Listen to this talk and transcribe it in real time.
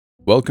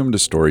Welcome to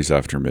Stories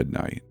After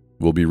Midnight.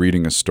 We'll be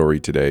reading a story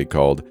today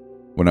called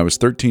When I Was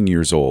 13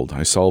 Years Old,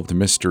 I Solved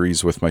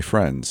Mysteries with My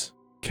Friends.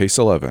 Case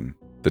 11,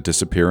 The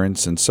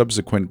Disappearance and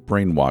Subsequent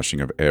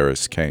Brainwashing of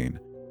Eris Kane.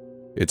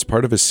 It's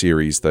part of a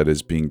series that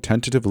is being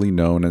tentatively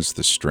known as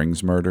the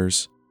Strings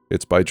Murders.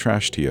 It's by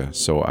Trash Tia,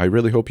 so I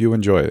really hope you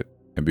enjoy it.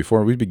 And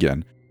before we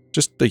begin,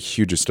 just the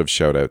hugest of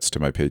shoutouts to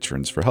my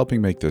patrons for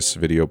helping make this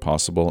video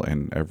possible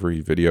and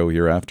every video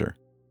hereafter.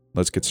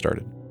 Let's get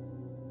started.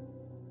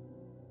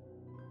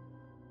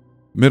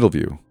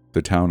 Middleview,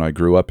 the town I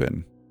grew up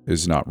in,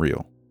 is not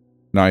real.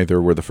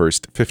 Neither were the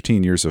first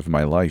 15 years of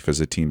my life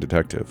as a teen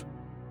detective.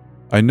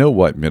 I know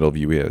what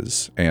Middleview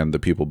is, and the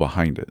people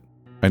behind it.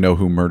 I know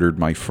who murdered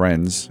my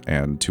friends,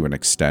 and to an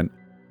extent,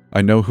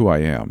 I know who I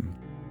am.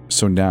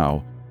 So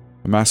now,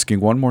 I'm asking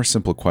one more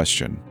simple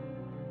question.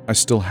 I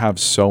still have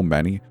so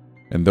many,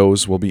 and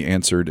those will be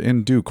answered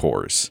in due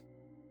course.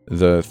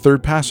 The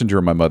third passenger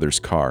in my mother's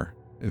car,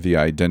 the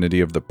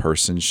identity of the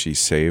person she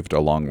saved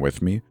along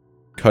with me,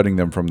 cutting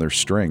them from their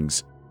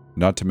strings,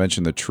 not to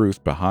mention the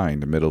truth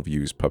behind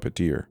Middleview's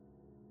puppeteer.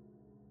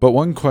 But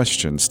one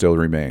question still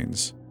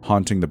remains,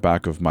 haunting the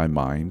back of my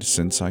mind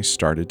since I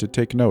started to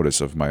take notice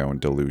of my own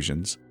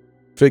delusions,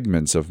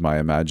 figments of my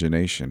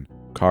imagination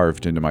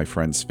carved into my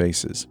friends'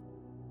 faces.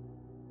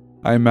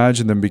 I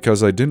imagined them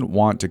because I didn't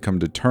want to come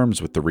to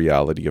terms with the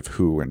reality of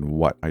who and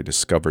what I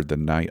discovered the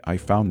night I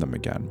found them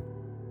again.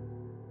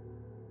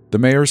 The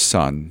mayor's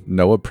son,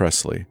 Noah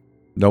Presley,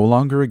 no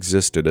longer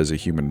existed as a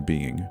human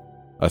being.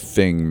 A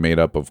thing made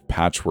up of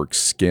patchwork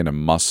skin and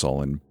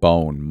muscle and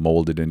bone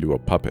molded into a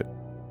puppet.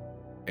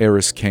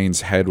 Eris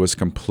Kane's head was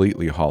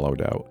completely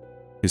hollowed out,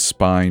 his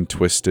spine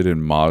twisted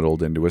and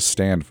modeled into a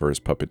stand for his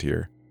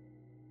puppeteer.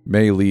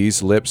 Mei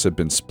Lee's lips had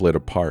been split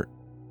apart,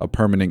 a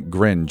permanent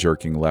grin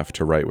jerking left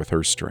to right with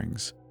her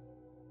strings.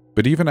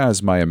 But even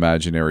as my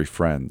imaginary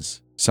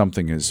friends,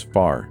 something is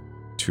far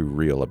too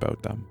real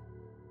about them.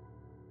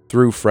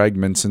 Through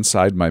fragments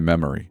inside my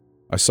memory,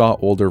 I saw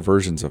older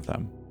versions of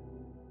them.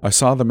 I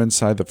saw them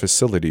inside the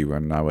facility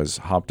when I was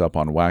hopped up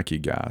on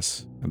wacky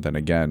gas, and then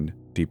again,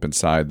 deep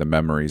inside the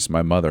memories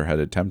my mother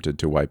had attempted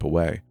to wipe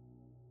away.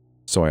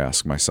 So I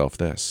ask myself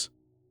this: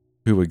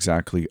 who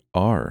exactly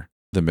are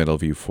the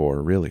Middleview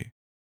Four really?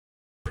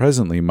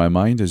 Presently, my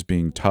mind is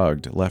being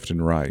tugged left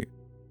and right,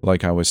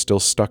 like I was still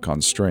stuck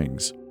on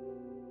strings.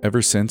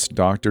 Ever since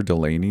Dr.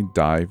 Delaney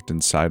dived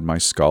inside my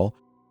skull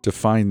to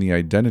find the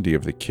identity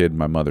of the kid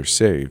my mother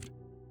saved,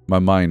 my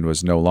mind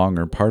was no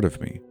longer part of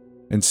me.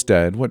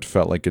 Instead, what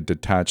felt like a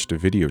detached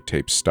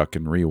videotape stuck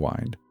in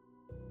rewind.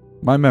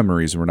 My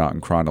memories were not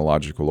in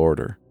chronological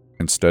order,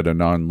 instead a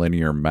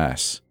non-linear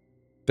mess.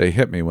 They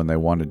hit me when they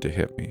wanted to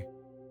hit me.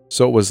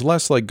 So it was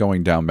less like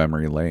going down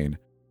memory lane,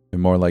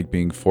 and more like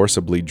being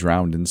forcibly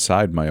drowned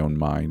inside my own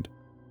mind,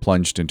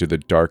 plunged into the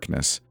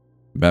darkness,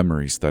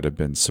 memories that had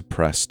been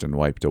suppressed and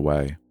wiped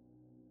away.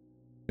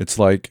 It's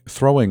like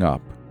throwing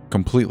up,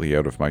 completely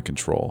out of my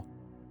control.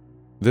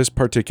 This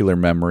particular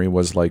memory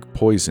was like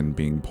poison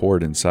being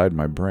poured inside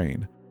my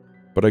brain,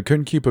 but I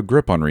couldn't keep a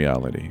grip on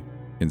reality.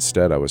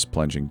 Instead, I was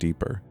plunging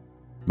deeper.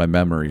 My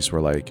memories were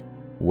like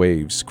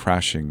waves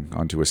crashing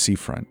onto a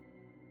seafront.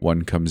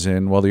 One comes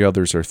in while the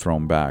others are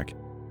thrown back,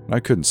 and I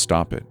couldn't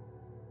stop it,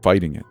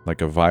 fighting it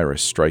like a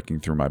virus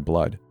striking through my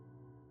blood.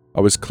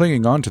 I was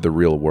clinging on to the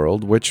real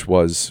world, which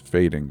was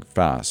fading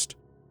fast,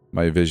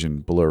 my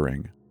vision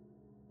blurring.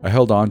 I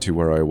held on to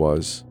where I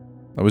was.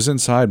 I was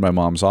inside my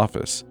mom's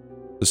office.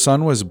 The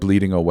sun was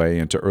bleeding away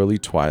into early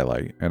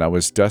twilight, and I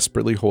was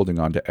desperately holding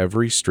on to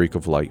every streak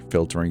of light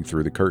filtering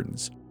through the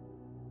curtains.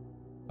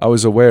 I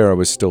was aware I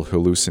was still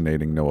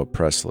hallucinating Noah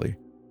Presley,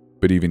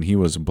 but even he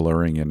was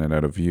blurring in and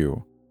out of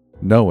view.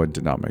 Noah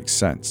did not make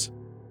sense.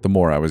 The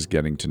more I was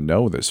getting to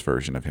know this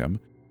version of him,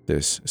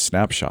 this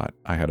snapshot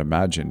I had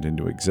imagined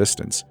into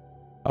existence,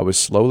 I was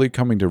slowly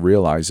coming to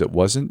realize it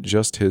wasn't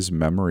just his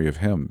memory of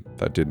him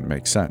that didn't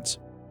make sense.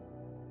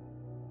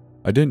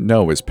 I didn't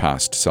know his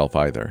past self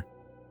either.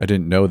 I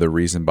didn't know the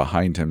reason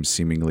behind him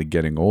seemingly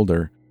getting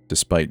older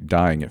despite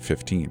dying at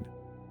 15.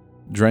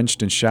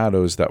 Drenched in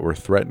shadows that were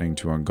threatening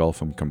to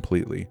engulf him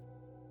completely,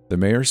 the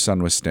mayor's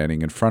son was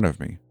standing in front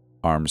of me,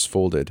 arms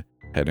folded,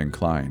 head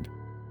inclined.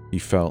 He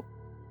felt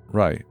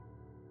right,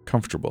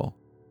 comfortable,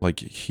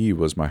 like he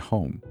was my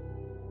home.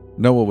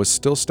 Noah was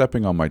still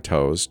stepping on my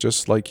toes,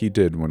 just like he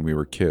did when we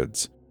were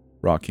kids,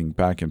 rocking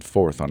back and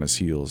forth on his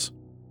heels.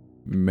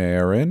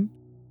 Marin?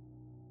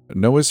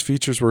 Noah's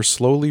features were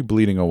slowly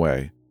bleeding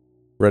away.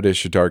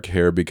 Reddish dark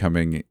hair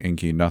becoming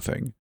inky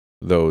nothing,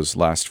 those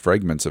last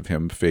fragments of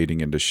him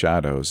fading into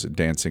shadows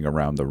dancing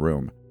around the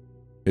room.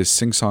 His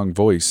sing-song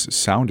voice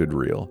sounded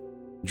real,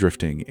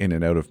 drifting in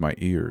and out of my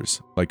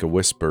ears like a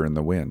whisper in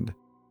the wind.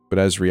 But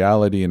as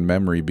reality and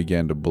memory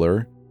began to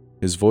blur,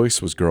 his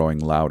voice was growing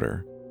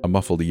louder, a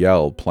muffled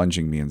yell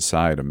plunging me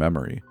inside a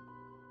memory.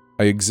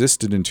 I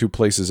existed in two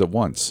places at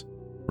once,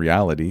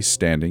 reality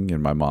standing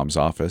in my mom's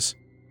office,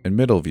 and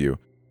Middleview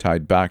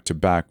tied back to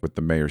back with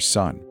the mayor's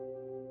son.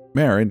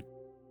 Marin,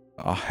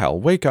 oh hell,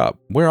 wake up,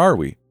 where are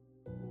we?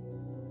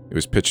 It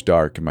was pitch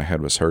dark and my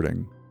head was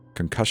hurting.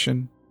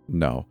 Concussion?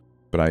 No,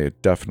 but I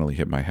had definitely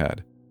hit my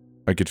head.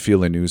 I could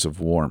feel an ooze of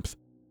warmth,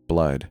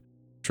 blood,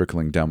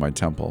 trickling down my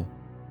temple.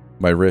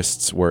 My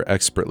wrists were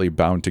expertly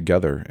bound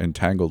together and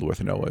tangled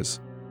with Noah's.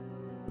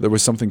 There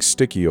was something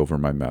sticky over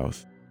my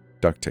mouth.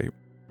 Duct tape.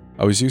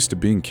 I was used to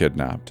being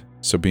kidnapped,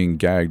 so being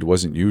gagged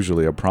wasn't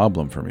usually a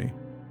problem for me.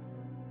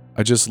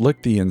 I just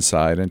licked the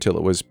inside until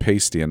it was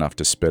pasty enough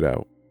to spit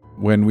out.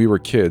 When we were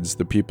kids,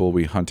 the people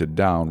we hunted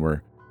down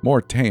were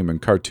more tame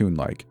and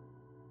cartoon-like.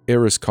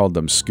 Eris called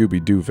them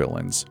Scooby-Doo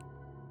villains.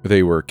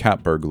 They were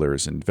cat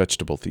burglars and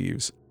vegetable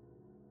thieves.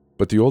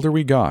 But the older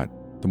we got,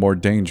 the more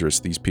dangerous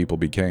these people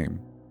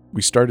became.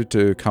 We started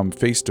to come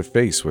face to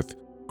face with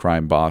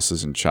crime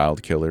bosses and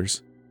child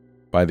killers.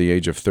 By the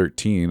age of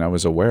 13, I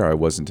was aware I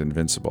wasn't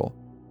invincible,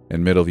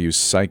 and Middleview's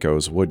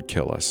psychos would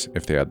kill us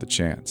if they had the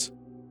chance.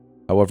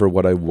 However,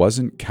 what I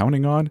wasn't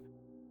counting on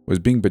was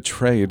being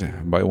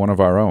betrayed by one of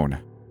our own.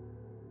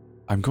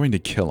 I'm going to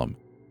kill him.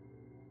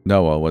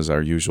 Noah was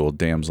our usual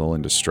damsel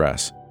in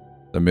distress,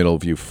 the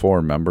Middleview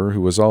 4 member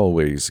who was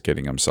always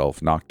getting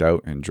himself knocked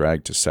out and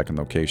dragged to second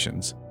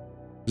locations,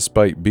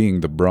 despite being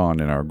the brawn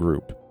in our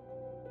group.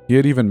 He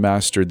had even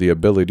mastered the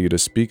ability to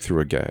speak through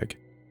a gag.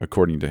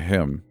 According to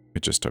him,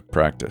 it just took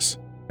practice,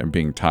 and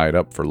being tied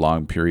up for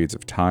long periods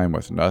of time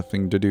with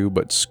nothing to do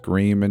but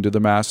scream into the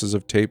masses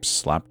of tape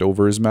slapped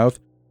over his mouth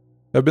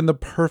had been the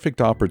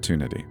perfect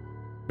opportunity.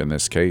 In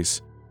this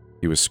case,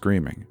 he was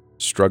screaming,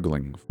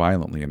 struggling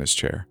violently in his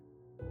chair.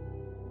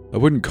 I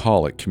wouldn't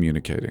call it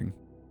communicating.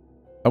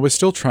 I was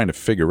still trying to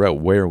figure out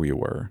where we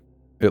were.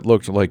 It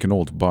looked like an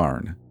old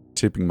barn.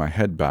 Tipping my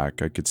head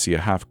back, I could see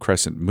a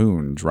half-crescent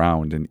moon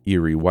drowned in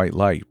eerie white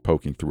light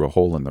poking through a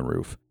hole in the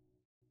roof.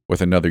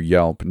 With another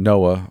yelp,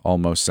 Noah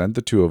almost sent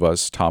the two of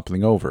us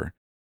toppling over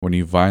when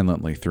he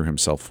violently threw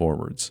himself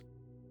forwards.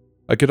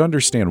 I could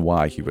understand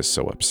why he was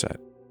so upset,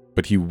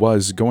 but he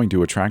was going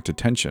to attract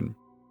attention.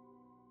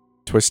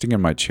 Twisting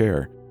in my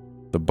chair,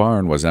 the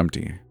barn was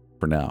empty,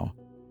 for now.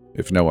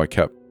 If Noah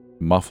kept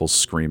muffled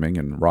screaming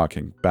and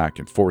rocking back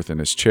and forth in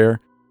his chair,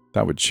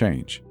 that would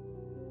change.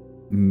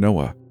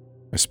 Noah,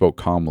 I spoke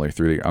calmly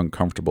through the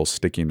uncomfortable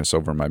stickiness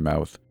over my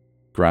mouth,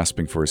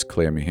 grasping for his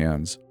clammy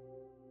hands.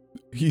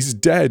 He's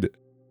dead,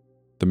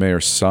 the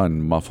mayor's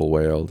son muffle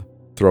wailed,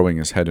 throwing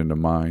his head into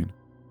mine.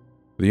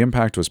 The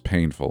impact was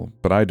painful,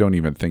 but I don't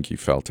even think he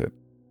felt it.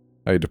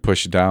 I had to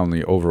push down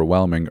the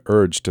overwhelming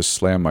urge to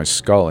slam my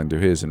skull into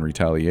his in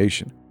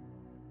retaliation.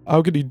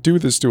 How could he do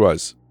this to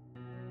us?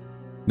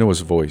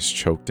 Noah's voice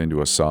choked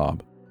into a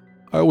sob.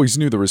 I always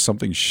knew there was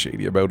something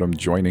shady about him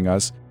joining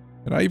us,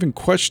 and I even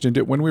questioned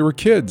it when we were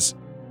kids.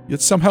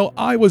 Yet somehow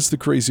I was the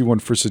crazy one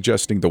for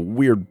suggesting the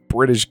weird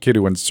British kid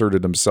who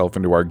inserted himself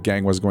into our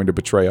gang was going to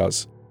betray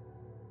us.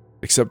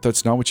 Except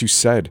that's not what you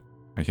said,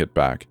 I hit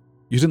back.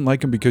 You didn't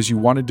like him because you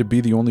wanted to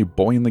be the only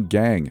boy in the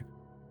gang.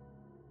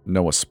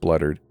 Noah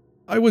spluttered.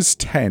 I was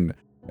 10,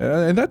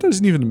 and that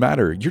doesn't even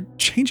matter. You're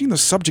changing the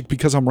subject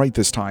because I'm right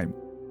this time.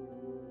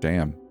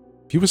 Damn,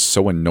 he was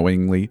so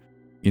annoyingly,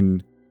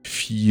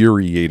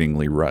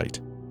 infuriatingly right.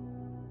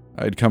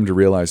 I'd come to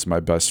realize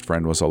my best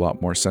friend was a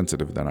lot more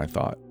sensitive than I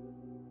thought.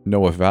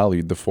 Noah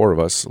valued the four of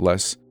us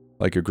less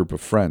like a group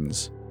of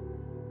friends,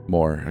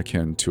 more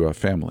akin to a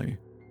family.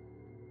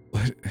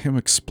 Let him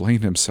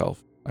explain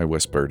himself, I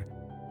whispered.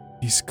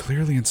 He's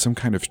clearly in some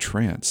kind of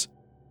trance.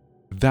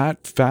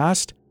 That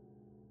fast?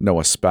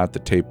 Noah spat the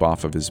tape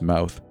off of his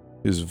mouth,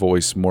 his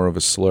voice more of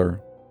a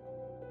slur.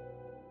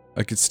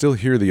 I could still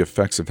hear the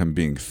effects of him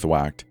being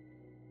thwacked.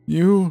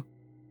 You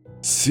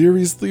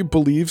seriously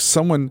believe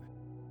someone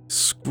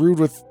screwed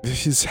with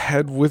his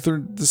head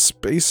withered the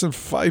space in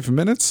 5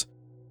 minutes?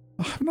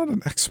 I'm not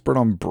an expert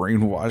on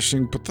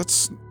brainwashing, but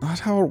that's not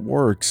how it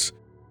works.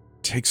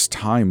 It takes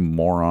time,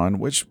 moron,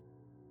 which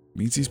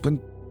means he's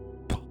been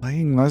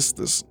playing us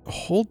this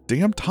whole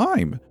damn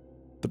time.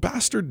 The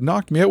bastard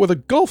knocked me out with a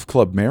golf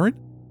club, Marin.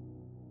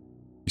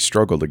 He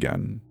struggled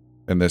again,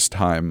 and this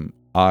time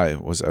I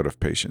was out of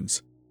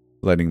patience,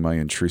 letting my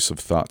intrusive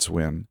thoughts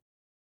win.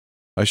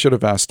 I should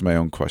have asked my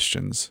own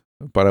questions,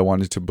 but I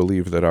wanted to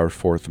believe that our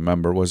fourth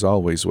member was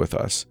always with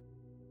us,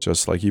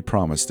 just like he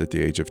promised at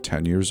the age of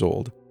 10 years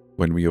old,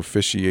 when we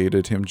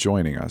officiated him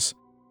joining us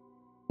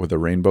with a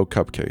rainbow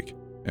cupcake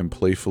and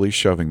playfully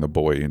shoving the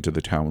boy into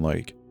the town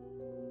lake.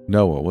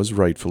 Noah was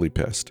rightfully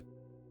pissed.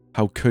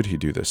 How could he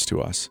do this to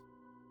us?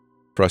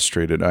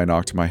 Frustrated, I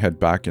knocked my head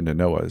back into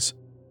Noah's.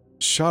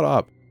 Shut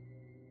up!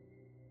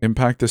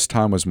 Impact this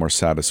time was more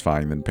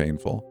satisfying than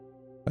painful.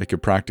 I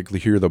could practically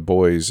hear the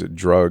boy's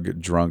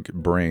drug-drunk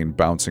brain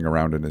bouncing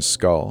around in his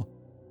skull.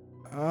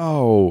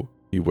 Ow!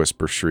 He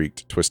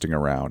whisper-shrieked, twisting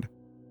around.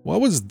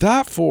 What was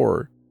that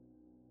for?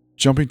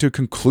 Jumping to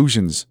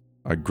conclusions,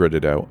 I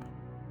gritted out,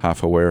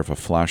 half aware of a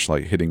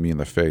flashlight hitting me in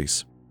the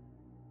face.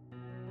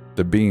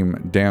 The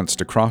beam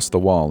danced across the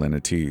wall in a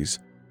tease,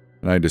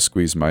 and I had to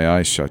squeeze my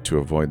eyes shut to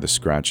avoid the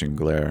scratching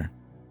glare.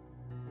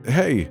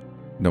 Hey!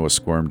 Noah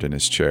squirmed in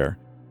his chair.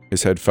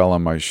 His head fell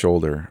on my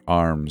shoulder,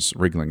 arms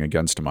wriggling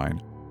against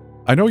mine.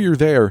 I know you're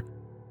there.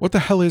 What the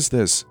hell is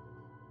this?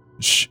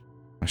 Shh!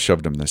 I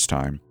shoved him this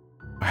time.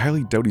 I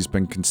highly doubt he's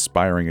been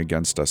conspiring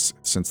against us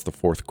since the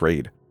 4th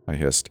grade, I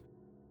hissed.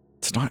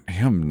 It's not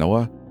him,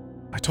 Noah.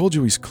 I told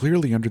you he's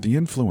clearly under the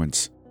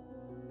influence.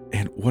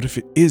 And what if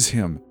it is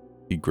him?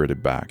 He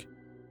gritted back.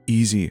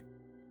 Easy,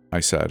 I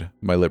said,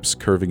 my lips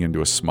curving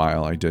into a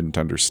smile I didn't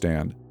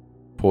understand,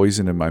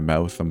 poison in my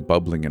mouth and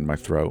bubbling in my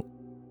throat.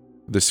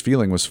 This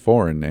feeling was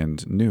foreign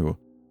and new.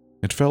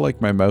 It felt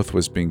like my mouth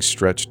was being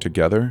stretched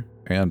together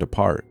and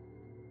apart.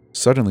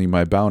 Suddenly,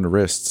 my bound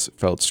wrists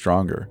felt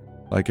stronger,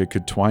 like I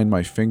could twine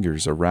my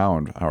fingers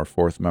around our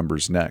 4th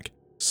member's neck,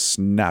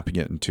 snapping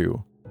it in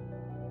two.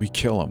 We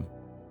kill him.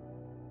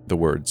 The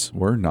words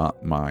were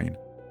not mine,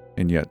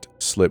 and yet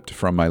slipped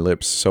from my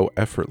lips so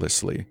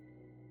effortlessly,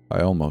 I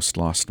almost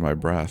lost my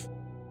breath.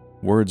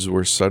 Words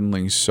were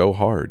suddenly so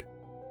hard,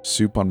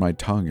 soup on my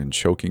tongue and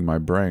choking my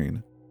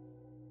brain.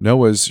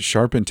 Noah's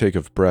sharp intake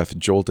of breath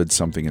jolted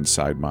something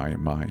inside my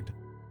mind.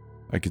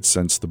 I could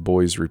sense the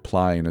boy's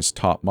reply in his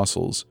taut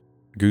muscles,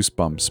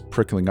 goosebumps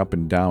prickling up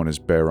and down his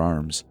bare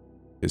arms,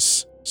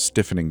 his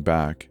stiffening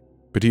back,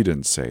 but he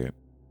didn't say it.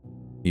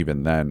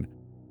 Even then,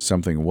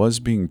 something was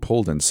being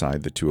pulled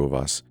inside the two of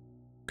us,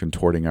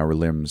 contorting our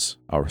limbs,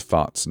 our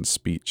thoughts, and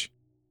speech.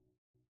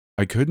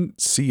 I couldn't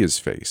see his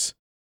face,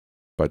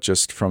 but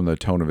just from the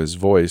tone of his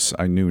voice,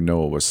 I knew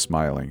Noah was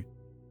smiling.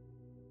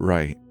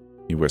 Right,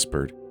 he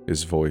whispered,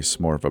 his voice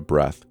more of a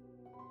breath.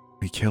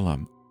 We kill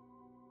him.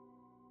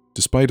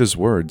 Despite his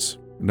words,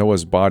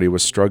 Noah's body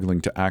was struggling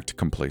to act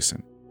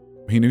complacent.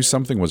 He knew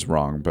something was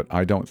wrong, but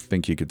I don't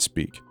think he could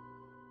speak.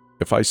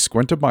 If I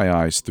squinted my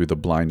eyes through the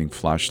blinding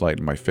flashlight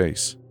in my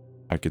face,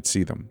 I could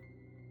see them.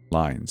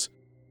 Lines.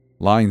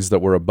 Lines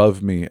that were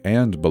above me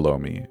and below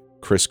me,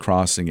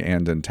 crisscrossing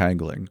and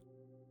entangling.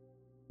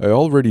 I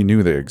already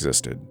knew they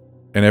existed.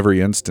 In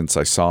every instance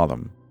I saw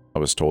them, I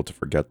was told to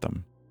forget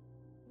them.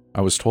 I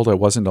was told I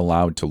wasn't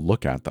allowed to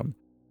look at them,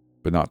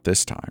 but not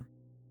this time.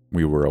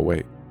 We were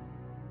awake.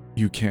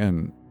 You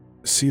can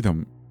see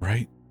them,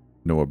 right?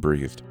 Noah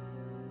breathed.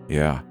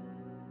 Yeah.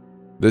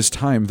 This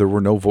time there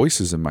were no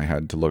voices in my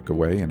head to look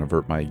away and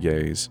avert my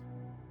gaze,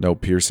 no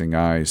piercing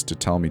eyes to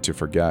tell me to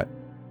forget.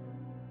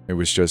 It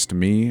was just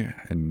me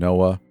and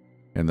Noah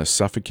and the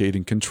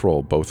suffocating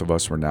control both of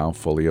us were now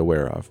fully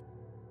aware of.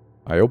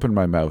 I opened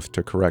my mouth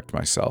to correct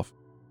myself,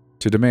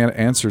 to demand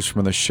answers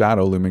from the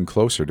shadow looming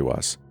closer to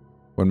us,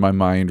 when my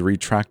mind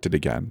retracted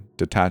again,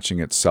 detaching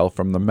itself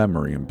from the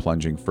memory and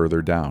plunging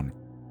further down.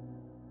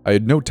 I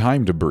had no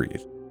time to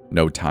breathe,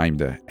 no time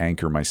to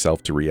anchor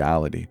myself to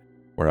reality,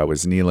 where I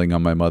was kneeling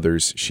on my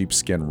mother's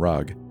sheepskin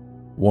rug,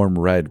 warm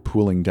red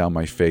pooling down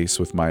my face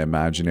with my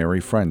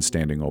imaginary friend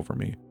standing over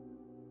me.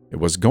 It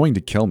was going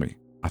to kill me,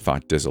 I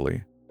thought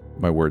dizzily.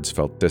 My words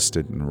felt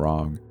distant and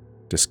wrong,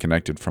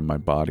 disconnected from my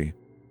body.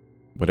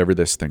 Whatever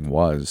this thing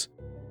was,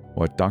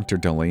 what Dr.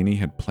 Delaney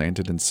had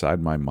planted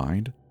inside my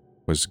mind,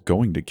 was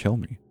going to kill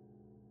me.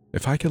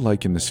 If I could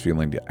liken this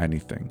feeling to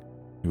anything,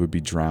 it would be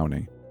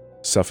drowning,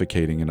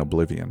 suffocating in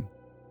oblivion,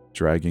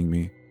 dragging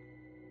me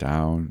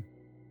down,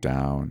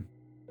 down,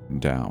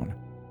 and down.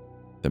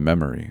 The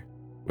memory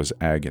was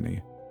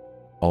agony,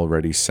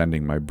 already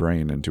sending my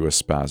brain into a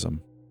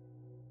spasm.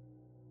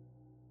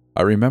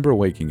 I remember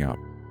waking up,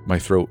 my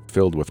throat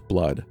filled with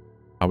blood.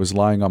 I was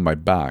lying on my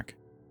back,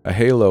 a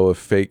halo of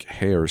fake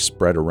hair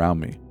spread around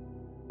me.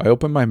 I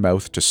opened my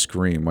mouth to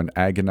scream when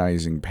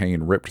agonizing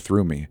pain ripped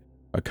through me,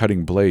 a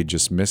cutting blade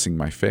just missing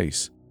my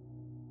face.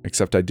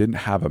 Except I didn't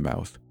have a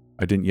mouth.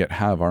 I didn't yet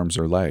have arms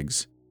or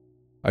legs.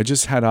 I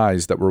just had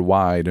eyes that were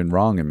wide and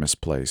wrong and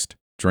misplaced,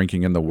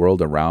 drinking in the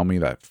world around me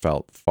that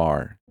felt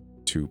far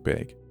too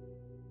big.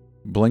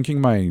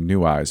 Blinking my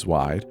new eyes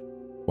wide,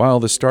 while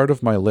the start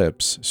of my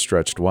lips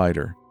stretched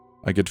wider,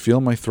 I could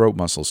feel my throat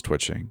muscles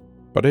twitching,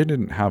 but I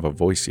didn't have a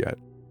voice yet.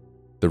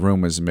 The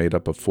room was made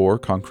up of 4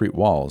 concrete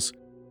walls,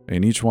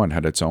 and each one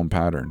had its own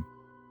pattern.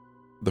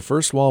 The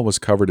first wall was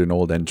covered in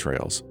old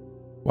entrails,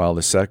 while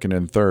the second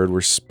and third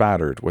were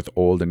spattered with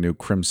old and new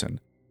crimson,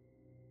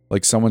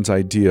 like someone's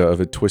idea of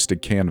a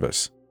twisted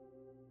canvas.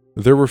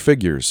 There were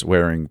figures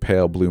wearing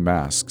pale blue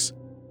masks.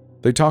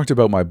 They talked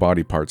about my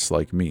body parts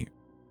like me.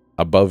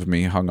 Above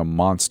me hung a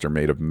monster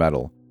made of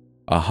metal,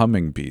 a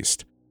humming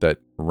beast that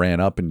ran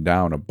up and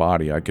down a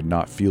body I could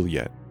not feel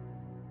yet.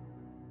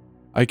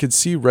 I could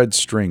see red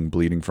string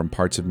bleeding from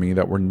parts of me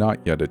that were not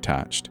yet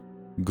attached,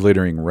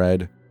 glittering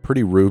red,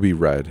 pretty ruby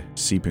red,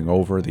 seeping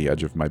over the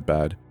edge of my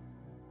bed.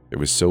 It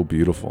was so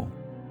beautiful,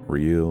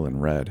 real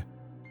and red.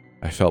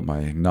 I felt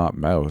my not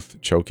mouth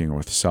choking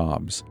with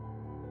sobs.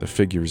 The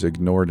figures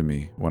ignored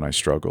me when I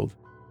struggled.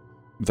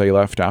 They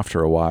left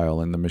after a while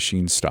and the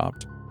machine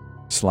stopped,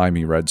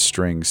 slimy red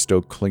string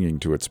still clinging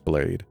to its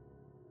blade.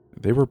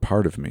 They were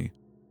part of me,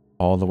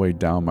 all the way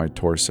down my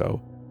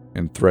torso,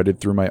 and threaded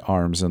through my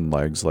arms and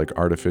legs like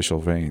artificial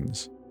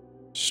veins.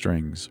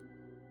 Strings.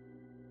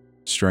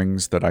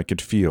 Strings that I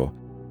could feel,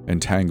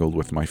 entangled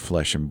with my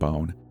flesh and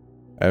bone.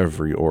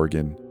 Every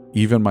organ,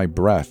 even my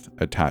breath,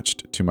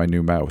 attached to my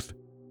new mouth.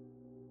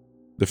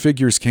 The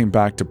figures came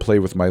back to play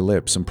with my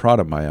lips and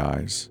prod at my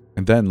eyes,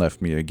 and then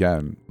left me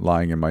again,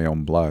 lying in my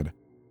own blood,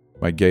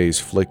 my gaze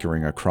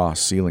flickering across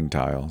ceiling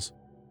tiles.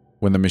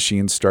 When the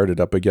machine started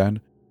up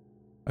again,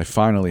 I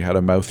finally had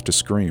a mouth to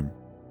scream,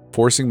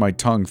 forcing my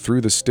tongue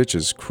through the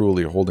stitches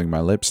cruelly holding my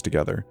lips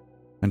together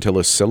until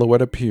a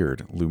silhouette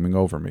appeared looming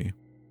over me.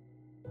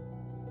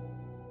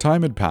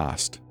 Time had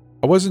passed.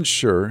 I wasn't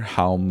sure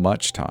how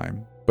much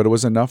time, but it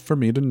was enough for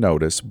me to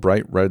notice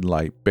bright red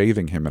light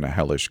bathing him in a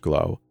hellish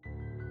glow.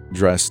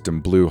 Dressed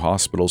in blue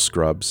hospital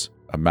scrubs,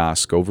 a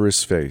mask over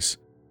his face,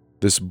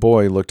 this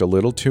boy looked a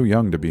little too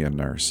young to be a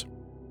nurse.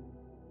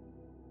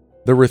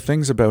 There were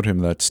things about him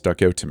that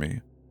stuck out to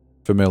me,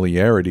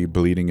 familiarity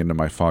bleeding into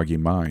my foggy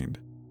mind.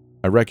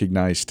 I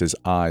recognized his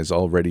eyes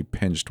already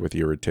pinched with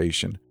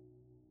irritation,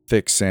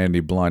 thick sandy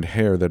blonde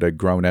hair that had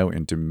grown out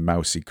into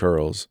mousy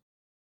curls.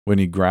 When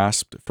he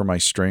grasped for my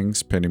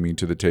strings, pinning me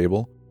to the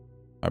table,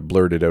 I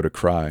blurted out a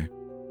cry.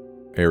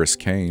 Eris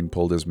Kane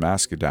pulled his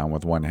mask down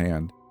with one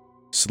hand,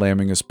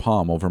 slamming his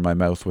palm over my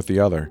mouth with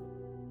the other.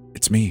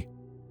 "It's me."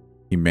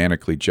 He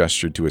manically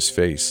gestured to his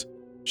face.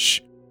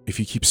 "Shh, if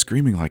you keep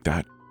screaming like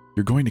that,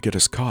 you're going to get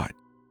us caught."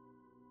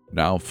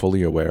 Now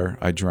fully aware,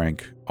 I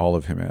drank all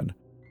of him in.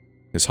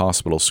 His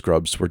hospital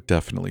scrubs were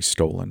definitely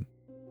stolen,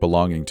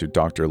 belonging to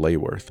Dr.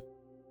 Layworth.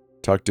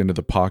 Tucked into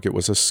the pocket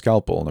was a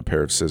scalpel and a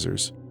pair of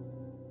scissors.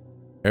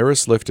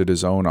 Eris lifted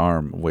his own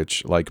arm,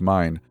 which, like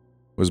mine,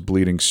 was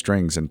bleeding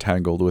strings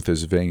entangled with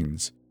his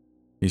veins.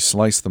 He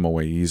sliced them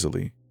away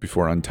easily,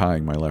 before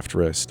untying my left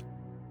wrist.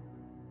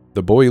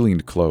 The boy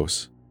leaned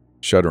close,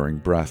 shuddering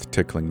breath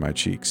tickling my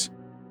cheeks.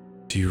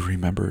 "Do you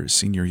remember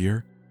senior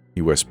year?"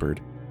 he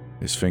whispered,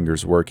 his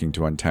fingers working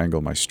to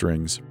untangle my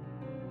strings.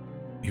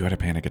 "You had a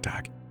panic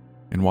attack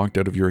and walked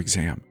out of your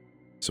exam,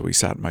 so we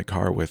sat in my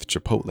car with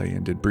Chipotle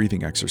and did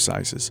breathing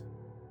exercises."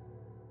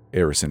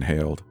 Eris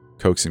inhaled,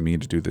 coaxing me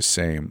to do the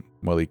same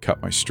while he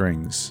cut my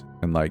strings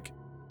and, like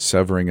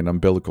severing an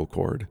umbilical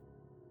cord,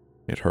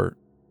 it hurt.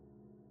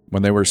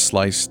 When they were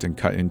sliced and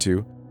cut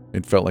into,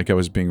 it felt like I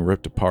was being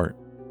ripped apart.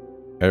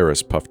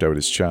 Eris puffed out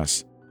his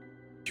chest.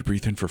 "You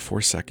breathe in for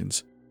 4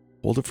 seconds,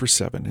 hold it for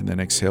 7, and then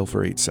exhale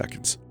for 8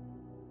 seconds.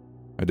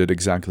 I did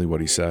exactly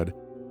what he said,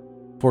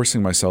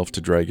 forcing myself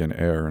to drag in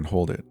air and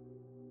hold it.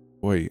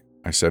 "Wait,"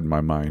 I said,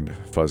 my mind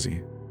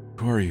fuzzy.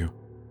 "Who are you?"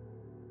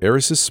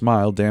 Eris's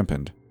smile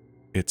dampened.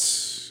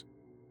 It's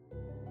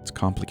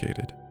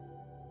complicated."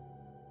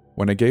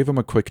 When I gave him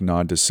a quick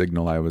nod to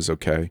signal I was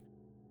okay,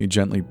 he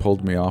gently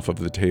pulled me off of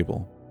the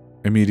table.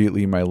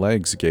 Immediately my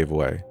legs gave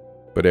way,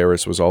 but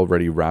Eris was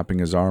already wrapping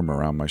his arm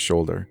around my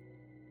shoulder.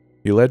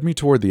 He led me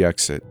toward the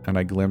exit, and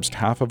I glimpsed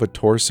half of a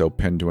torso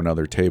pinned to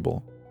another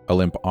table, a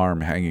limp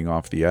arm hanging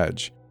off the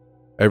edge.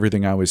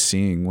 Everything I was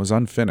seeing was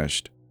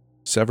unfinished.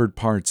 Severed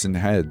parts and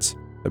heads,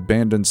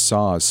 abandoned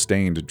saws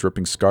stained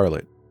dripping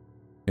scarlet.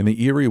 In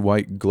the eerie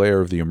white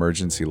glare of the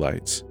emergency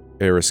lights,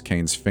 Eris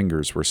Kane's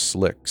fingers were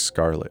slick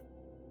scarlet.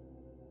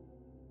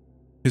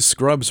 His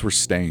scrubs were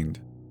stained,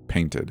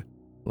 painted,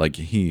 like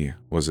he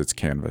was its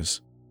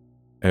canvas.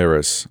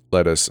 Eris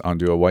led us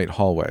onto a white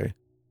hallway,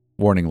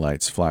 warning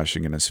lights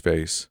flashing in his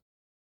face.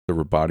 There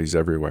were bodies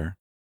everywhere.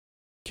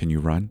 "Can you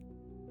run?"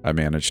 I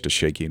managed a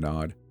shaky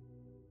nod.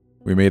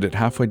 We made it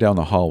halfway down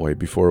the hallway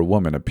before a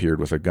woman appeared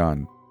with a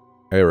gun.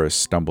 Eris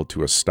stumbled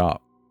to a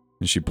stop,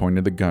 and she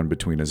pointed the gun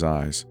between his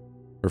eyes,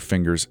 her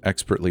fingers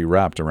expertly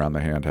wrapped around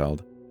the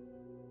handheld.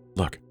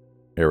 "Look,"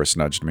 Eris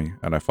nudged me,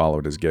 and I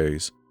followed his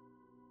gaze.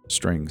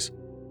 Strings.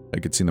 I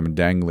could see them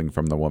dangling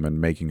from the woman,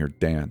 making her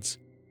dance.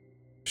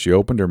 She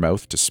opened her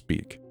mouth to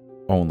speak,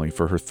 only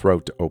for her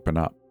throat to open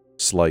up,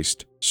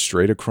 sliced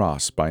straight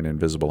across by an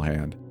invisible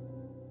hand.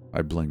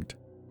 I blinked.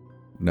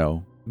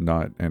 No,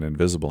 not an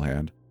invisible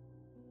hand.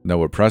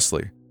 Noah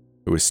Presley,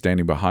 who was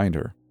standing behind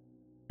her,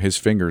 his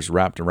fingers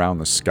wrapped around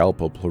the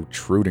scalpel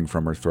protruding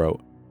from her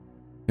throat.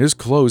 His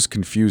clothes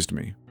confused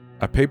me,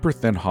 a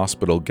paper-thin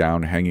hospital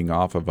gown hanging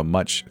off of a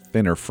much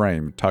thinner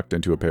frame tucked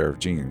into a pair of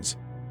jeans.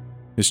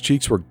 His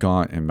cheeks were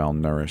gaunt and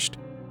malnourished,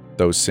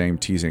 those same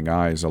teasing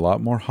eyes a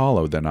lot more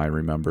hollow than I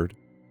remembered.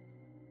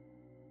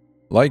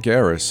 Like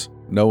Eris,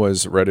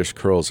 Noah's reddish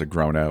curls had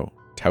grown out,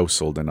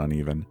 tousled and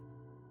uneven.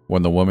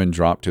 When the woman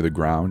dropped to the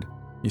ground,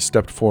 he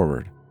stepped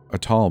forward, a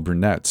tall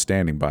brunette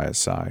standing by his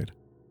side.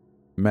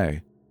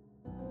 May.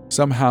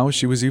 Somehow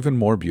she was even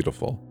more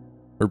beautiful.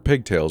 Her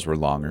pigtails were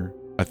longer,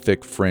 a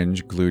thick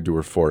fringe glued to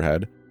her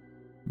forehead.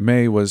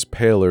 May was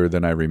paler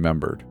than I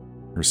remembered.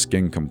 Her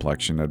skin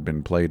complexion had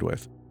been played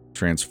with,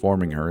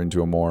 transforming her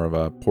into more of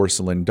a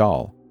porcelain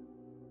doll.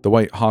 The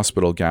white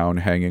hospital gown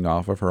hanging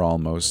off of her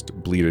almost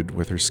bleeded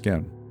with her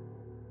skin.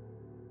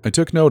 I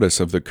took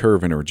notice of the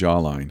curve in her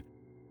jawline,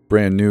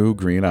 brand new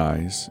green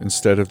eyes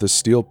instead of the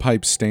steel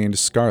pipe-stained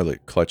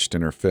scarlet clutched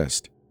in her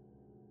fist.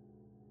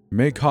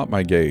 May caught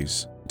my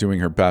gaze, doing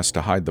her best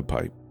to hide the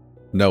pipe.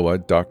 Noah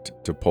ducked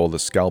to pull the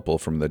scalpel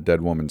from the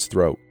dead woman's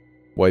throat,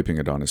 wiping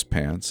it on his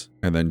pants,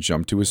 and then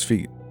jumped to his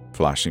feet,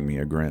 flashing me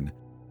a grin.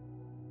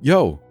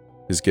 "Yo!"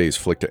 His gaze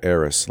flicked to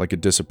Eris like a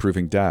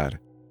disapproving dad.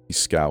 He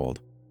scowled.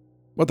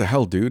 "What the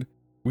hell, dude?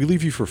 We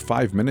leave you for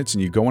 5 minutes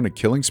and you go on a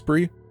killing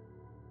spree?"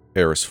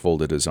 Eris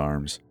folded his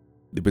arms.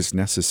 "It was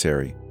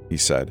necessary," he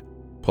said,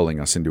 pulling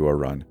us into a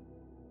run.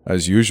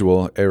 As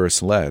usual,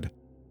 Eris led,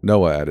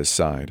 Noah at his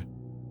side.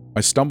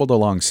 I stumbled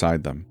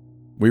alongside them.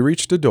 We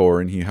reached a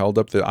door and he held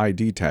up the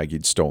ID tag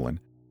he'd stolen.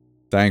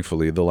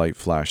 Thankfully, the light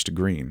flashed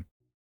green.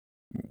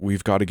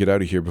 "We've got to get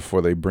out of here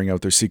before they bring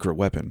out their secret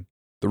weapon.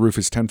 The roof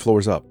is 10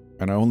 floors up,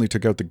 and I only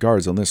took out the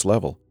guards on this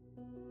level."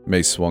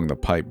 May swung the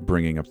pipe,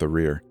 bringing up the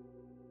rear.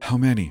 "How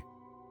many?"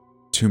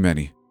 "Too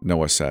many,"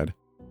 Noah said.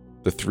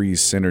 The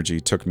three's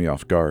synergy took me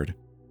off guard.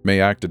 May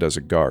acted as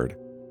a guard.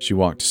 She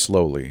walked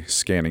slowly,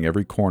 scanning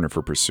every corner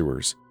for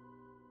pursuers.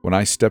 When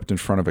I stepped in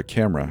front of a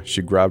camera,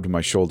 she grabbed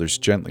my shoulders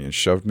gently and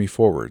shoved me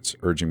forwards,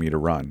 urging me to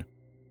run.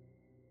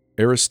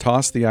 Eris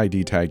tossed the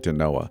ID tag to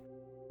Noah,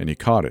 and he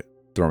caught it,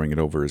 throwing it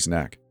over his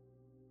neck.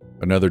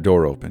 Another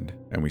door opened,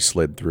 and we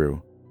slid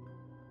through.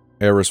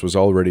 Eris was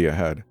already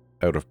ahead,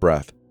 out of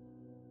breath.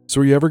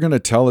 "So are you ever going to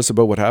tell us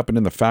about what happened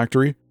in the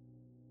factory?"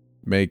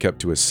 May kept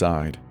to his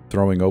side,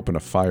 throwing open a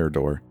fire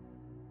door.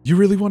 "You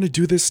really want to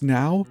do this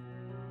now?"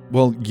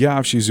 "Well, yeah,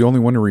 if she's the only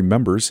one who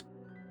remembers."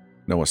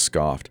 Noah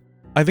scoffed.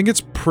 "I think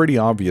it's pretty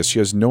obvious she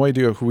has no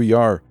idea who we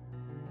are."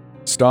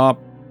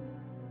 "Stop!"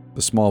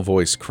 The small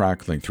voice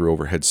crackling through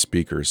overhead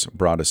speakers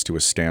brought us to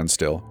a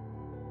standstill,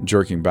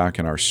 jerking back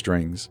in our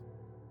strings.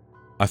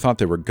 I thought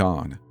they were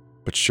gone,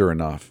 but sure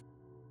enough,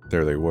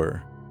 there they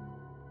were,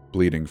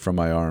 bleeding from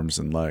my arms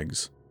and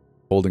legs,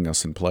 holding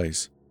us in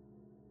place.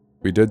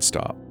 We did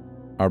stop,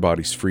 our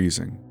bodies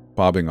freezing,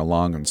 bobbing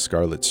along on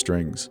scarlet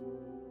strings.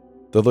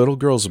 The little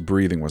girl's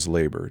breathing was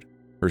labored,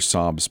 her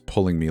sobs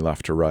pulling me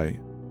left to right.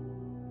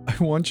 "I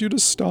want you to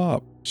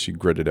stop," she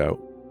gritted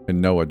out,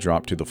 and Noah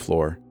dropped to the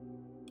floor.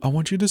 "I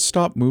want you to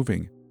stop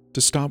moving, to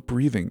stop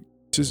breathing,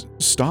 to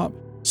stop.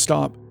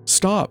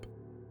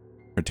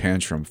 Her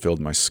tantrum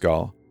filled my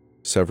skull,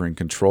 severing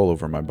control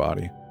over my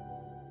body.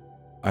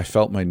 I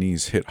felt my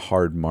knees hit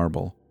hard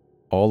marble,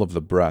 all of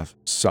the breath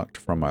sucked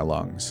from my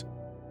lungs.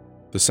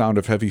 The sound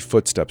of heavy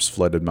footsteps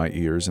flooded my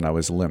ears, and I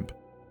was limp,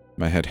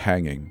 my head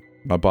hanging,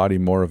 my body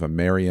more of a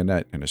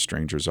marionette in a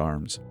stranger's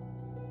arms.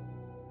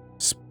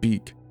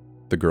 "Speak,"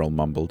 the girl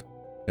mumbled,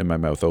 and my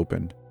mouth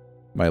opened,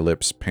 my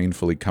lips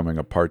painfully coming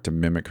apart to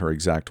mimic her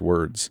exact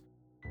words.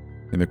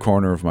 In the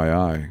corner of my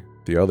eye,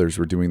 the others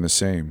were doing the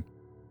same.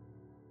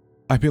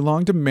 "I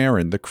belong to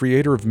Marin, the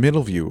creator of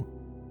Middleview,"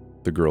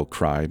 the girl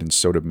cried, and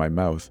so did my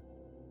mouth.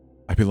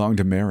 "I belong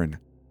to Marin,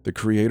 the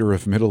creator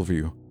of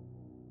Middleview.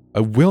 I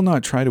will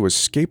not try to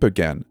escape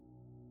again."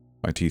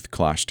 My teeth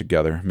clashed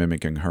together,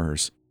 mimicking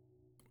hers.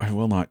 "I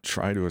will not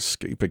try to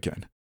escape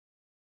again.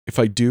 If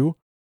I do,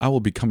 I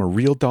will become a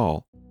real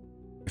doll.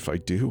 If I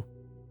do,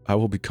 I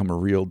will become a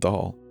real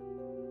doll."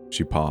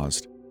 She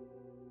paused.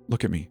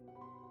 "Look at me.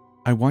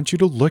 I want you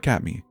to look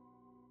at me."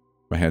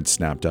 My head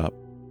snapped up,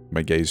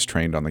 my gaze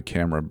trained on the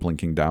camera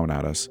blinking down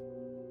at us.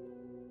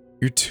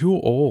 "You're too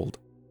old,"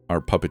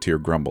 our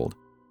puppeteer grumbled.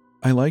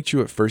 "I liked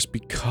you at first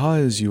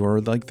because you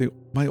are like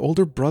my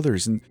older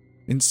brothers and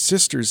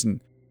sisters and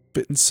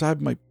fit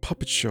inside my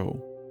puppet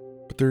show.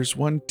 But there's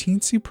one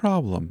teensy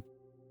problem."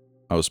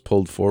 I was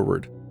pulled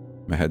forward,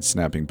 my head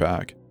snapping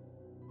back.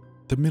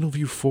 "The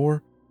Middleview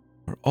Four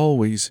are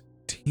always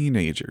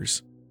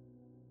teenagers."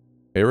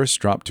 Eris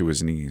dropped to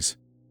his knees.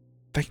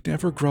 "They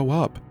never grow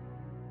up."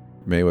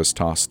 May was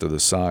tossed to the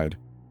side.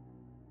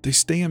 "They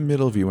stay in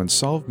Middleview and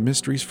solve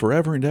mysteries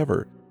forever and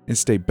ever, and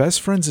stay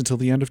best friends until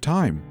the end of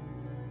time."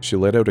 She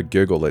let out a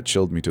giggle that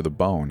chilled me to the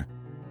bone.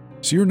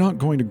 "So you're not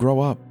going to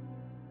grow up.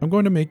 I'm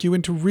going to make you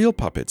into real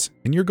puppets,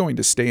 and you're going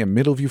to stay in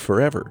Middleview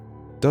forever.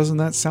 Doesn't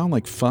that sound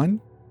like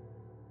fun?"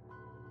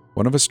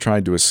 One of us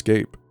tried to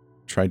escape,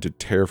 tried to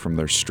tear from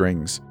their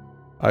strings.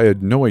 I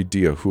had no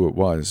idea who it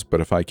was,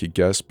 but if I could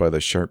guess by the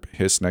sharp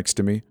hiss next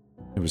to me,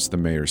 it was the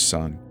mayor's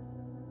son.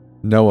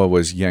 Noah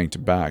was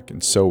yanked back,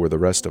 and so were the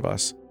rest of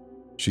us.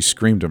 She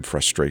screamed in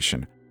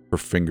frustration, her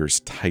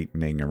fingers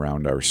tightening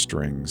around our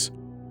strings.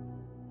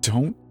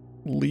 "Don't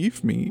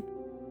leave me."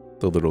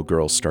 The little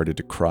girl started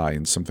to cry,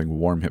 and something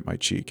warm hit my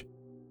cheek.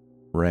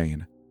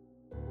 Rain.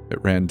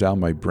 It ran down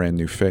my brand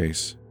new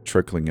face,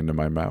 trickling into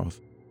my mouth.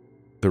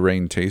 The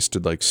rain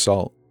tasted like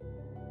salt.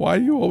 "Why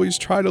do you always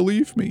try to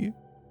leave me?"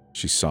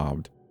 she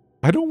sobbed.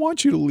 "I don't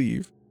want you to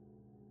leave."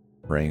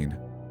 Rain.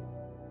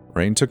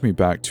 Rain took me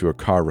back to a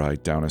car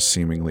ride down a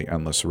seemingly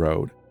endless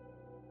road.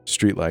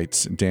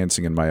 Streetlights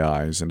dancing in my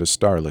eyes and a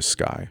starless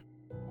sky.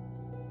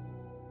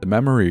 The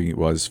memory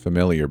was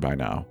familiar by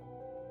now.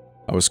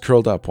 I was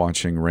curled up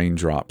watching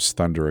raindrops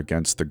thunder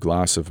against the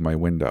glass of my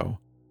window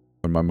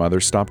when my mother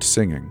stopped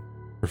singing,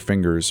 her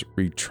fingers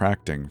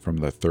retracting from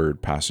the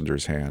third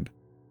passenger's hand.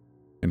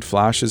 In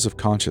flashes of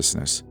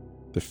consciousness,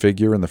 the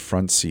figure in the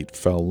front seat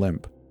fell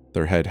limp,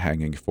 their head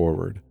hanging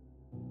forward.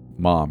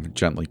 Mom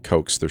gently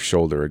coaxed their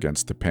shoulder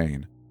against the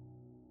pane.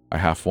 I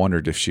half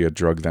wondered if she had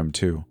drugged them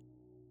too.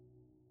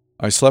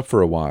 I slept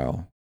for a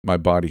while, my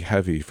body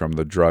heavy from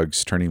the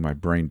drugs turning my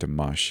brain to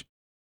mush.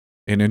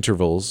 In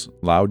intervals,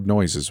 loud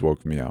noises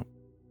woke me up,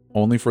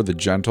 only for the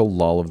gentle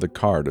lull of the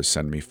car to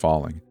send me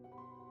falling.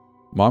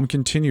 Mom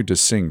continued to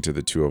sing to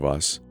the two of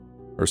us,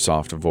 her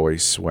soft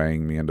voice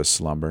swaying me into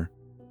slumber.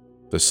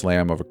 The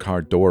slam of a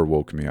car door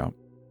woke me up,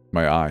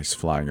 my eyes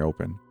flying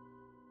open.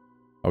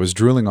 I was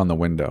drooling on the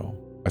window,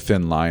 a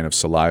thin line of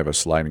saliva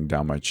sliding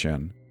down my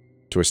chin.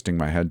 Twisting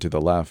my head to the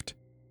left,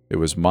 it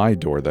was my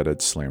door that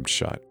had slammed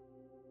shut.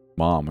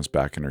 Mom was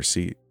back in her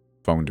seat,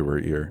 phone to her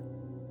ear.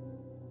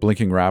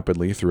 Blinking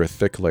rapidly through a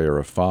thick layer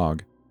of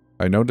fog,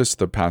 I noticed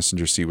the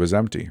passenger seat was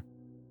empty.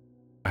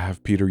 "I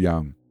have Peter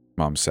Young,"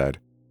 Mom said,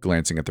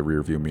 glancing at the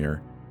rearview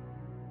mirror.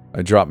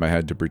 I dropped my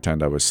head to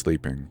pretend I was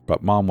sleeping,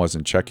 but Mom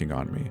wasn't checking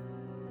on me.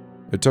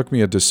 It took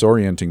me a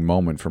disorienting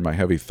moment for my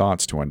heavy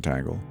thoughts to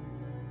untangle.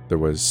 There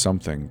was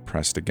something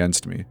pressed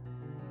against me,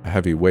 a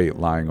heavy weight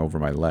lying over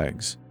my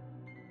legs.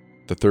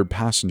 The third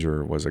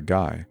passenger was a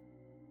guy.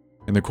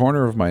 In the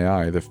corner of my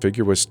eye, the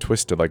figure was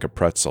twisted like a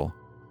pretzel,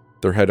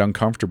 their head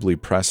uncomfortably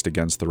pressed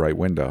against the right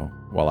window,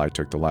 while I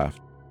took the left.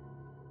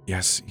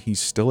 "Yes, he's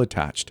still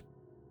attached,"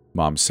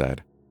 Mom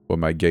said, when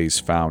my gaze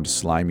found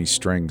slimy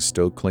strings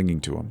still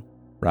clinging to him,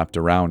 wrapped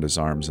around his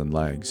arms and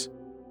legs.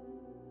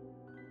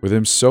 With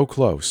him so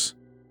close,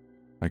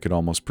 I could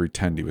almost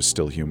pretend he was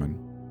still human.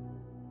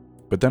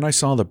 But then I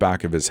saw the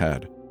back of his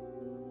head,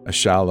 a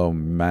shallow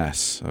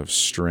mess of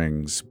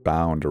strings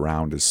bound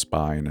around his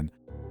spine, and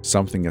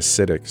something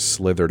acidic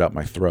slithered up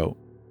my throat.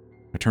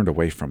 I turned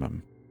away from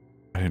him.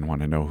 I didn't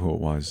want to know who it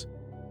was.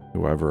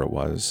 Whoever it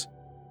was,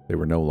 they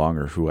were no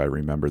longer who I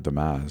remembered them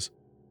as.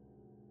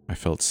 I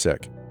felt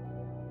sick,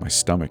 my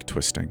stomach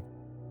twisting.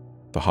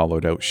 The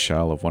hollowed-out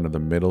shell of one of the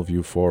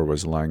Middleview Four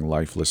was lying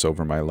lifeless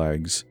over my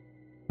legs,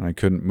 and I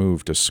couldn't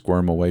move to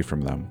squirm away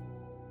from them.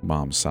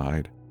 Mom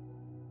sighed.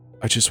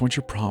 "I just want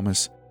your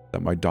promise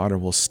that my daughter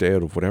will stay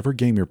out of whatever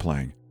game you're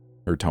playing."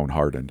 Her tone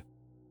hardened.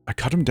 "I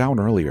cut him down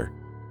earlier."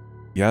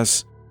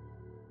 "Yes."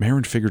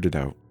 "Marin figured it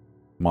out."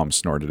 Mom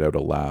snorted out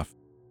a laugh.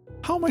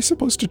 "How am I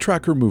supposed to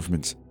track her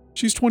movements?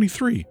 She's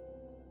 23.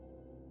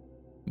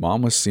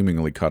 Mom was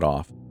seemingly cut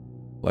off,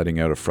 letting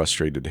out a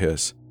frustrated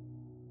hiss.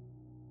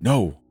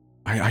 "No,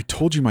 I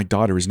told you my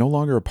daughter is no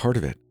longer a part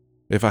of it.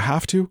 If I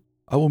have to,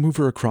 I will move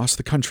her across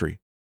the country."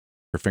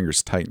 Her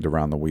fingers tightened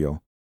around the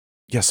wheel.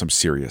 "Yes, I'm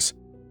serious.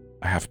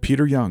 I have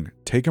Peter Young.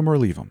 Take him or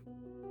leave him."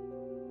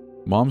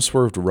 Mom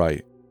swerved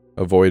right,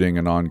 avoiding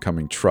an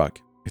oncoming truck,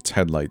 its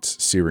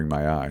headlights searing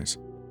my eyes.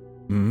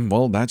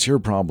 Well, that's your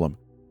problem."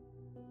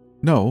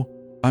 "No,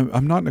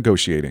 I'm not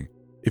negotiating.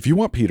 If you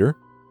want Peter,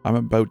 I'm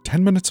about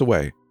 10 minutes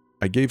away.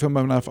 I gave him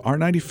enough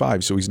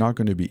R95 so he's not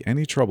going to be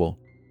any trouble."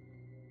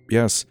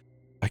 "Yes,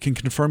 I can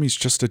confirm he's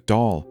just a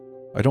doll.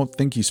 I don't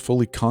think he's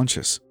fully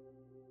conscious."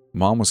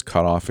 Mom was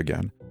cut off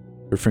again,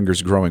 her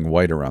fingers growing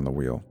white around the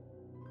wheel.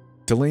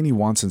 "Delaney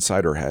wants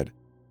inside her head.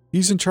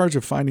 He's in charge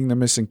of finding the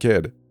missing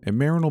kid, and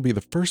Marin will be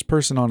the first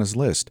person on his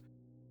list.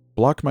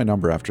 Block my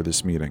number after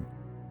this meeting."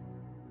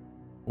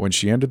 When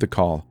she ended the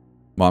call,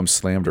 Mom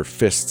slammed her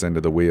fists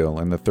into the wheel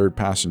and the third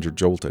passenger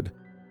jolted,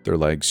 their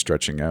legs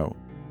stretching out.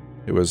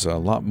 It was a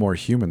lot more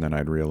human than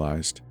I'd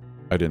realized.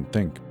 I didn't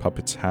think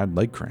puppets had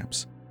leg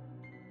cramps.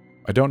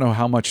 I don't know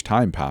how much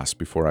time passed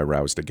before I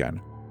roused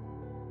again.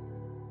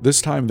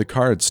 This time the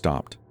car had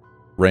stopped.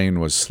 Rain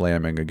was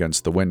slamming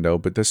against the window,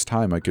 but this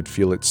time I could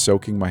feel it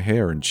soaking my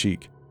hair and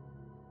cheek.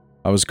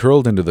 I was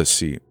curled into the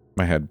seat,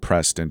 my head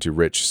pressed into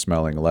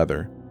rich-smelling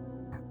leather.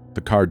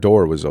 The car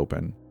door was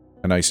open,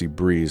 an icy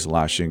breeze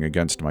lashing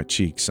against my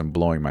cheeks and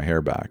blowing my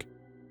hair back.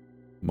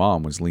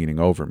 Mom was leaning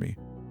over me,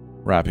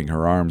 wrapping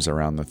her arms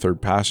around the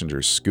third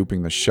passenger,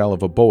 scooping the shell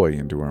of a boy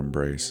into her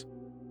embrace.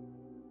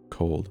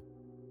 Cold.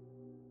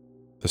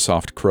 The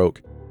soft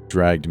croak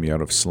dragged me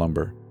out of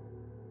slumber.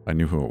 I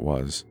knew who it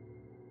was,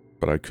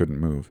 but I couldn't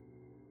move.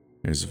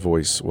 His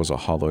voice was a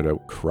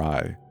hollowed-out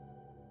cry.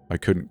 I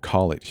couldn't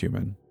call it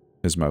human,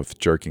 his mouth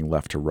jerking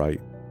left to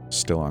right,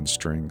 still on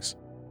strings.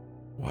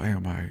 "Why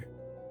am I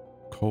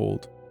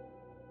cold?"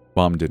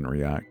 Mom didn't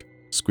react,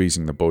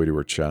 squeezing the boy to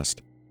her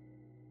chest.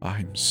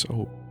 "I'm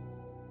so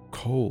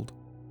cold."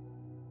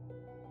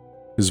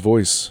 His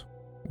voice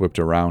whipped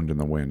around in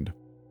the wind,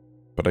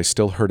 but I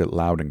still heard it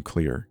loud and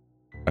clear,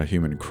 a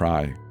human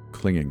cry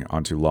clinging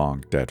onto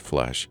long, dead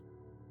flesh.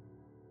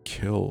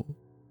 "Kill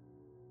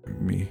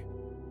me."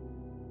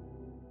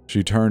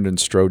 She turned and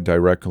strode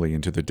directly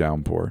into the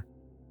downpour,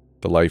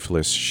 the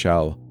lifeless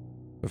shell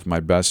of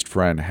my best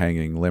friend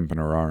hanging limp in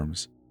her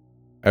arms.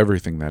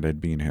 Everything that had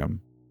been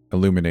him,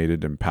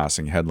 illuminated in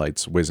passing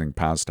headlights whizzing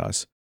past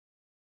us.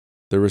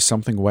 There was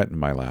something wet in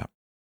my lap.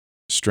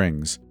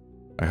 Strings.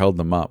 I held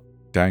them up,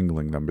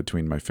 dangling them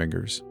between my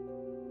fingers.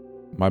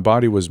 My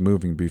body was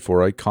moving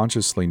before I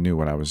consciously knew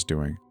what I was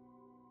doing.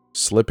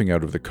 Slipping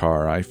out of the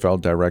car, I fell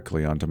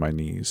directly onto my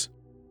knees.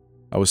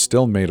 I was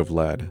still made of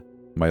lead,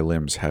 my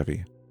limbs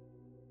heavy.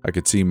 I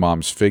could see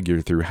Mom's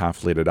figure through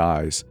half-lidded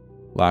eyes,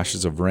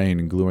 lashes of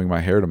rain gluing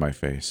my hair to my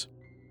face.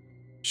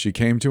 She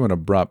came to an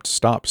abrupt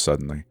stop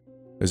suddenly,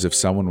 as if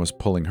someone was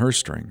pulling her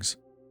strings,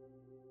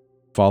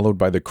 followed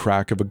by the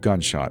crack of a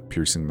gunshot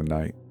piercing the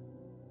night.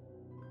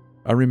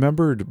 I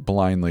remembered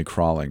blindly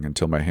crawling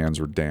until my hands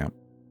were damp,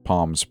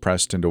 palms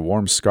pressed into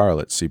warm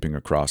scarlet seeping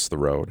across the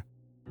road.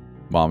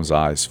 Mom's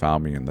eyes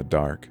found me in the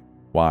dark,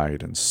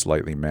 wide and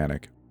slightly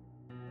manic.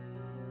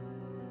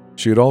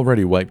 She had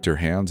already wiped her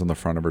hands on the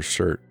front of her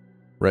shirt,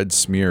 red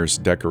smears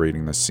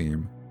decorating the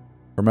seam.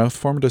 Her mouth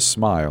formed a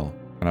smile,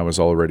 and I was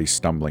already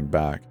stumbling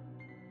back.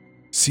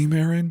 "See,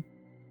 Marin?"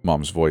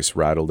 Mom's voice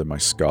rattled in my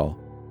skull.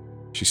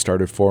 She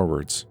started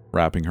forwards,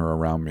 wrapping her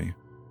around me.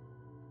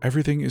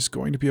 "Everything is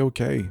going to be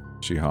okay,"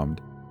 she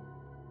hummed.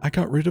 "I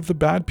got rid of the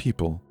bad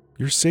people.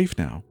 You're safe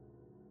now."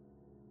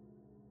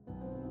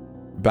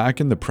 Back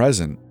in the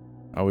present,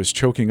 I was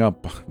choking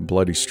up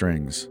bloody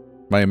strings,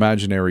 my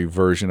imaginary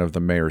version of the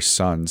mayor's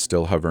son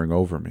still hovering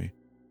over me.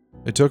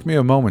 It took me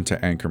a moment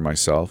to anchor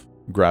myself,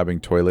 grabbing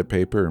toilet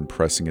paper and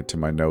pressing it to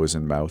my nose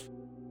and mouth.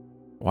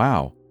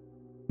 Wow.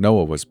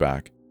 Noah was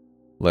back,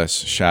 less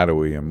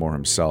shadowy and more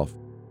himself.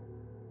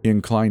 He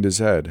inclined his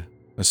head,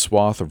 a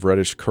swath of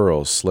reddish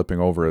curls slipping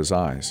over his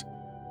eyes.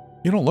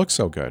 "You don't look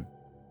so good."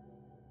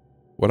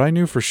 What I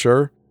knew for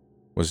sure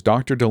was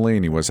Dr.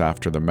 Delaney was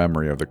after the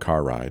memory of the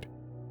car ride,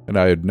 and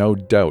I had no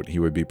doubt he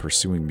would be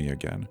pursuing me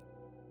again.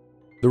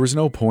 There was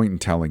no point in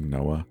telling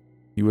Noah.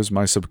 He was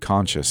my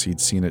subconscious, he'd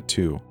seen it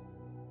too.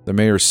 The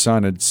mayor's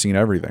son had seen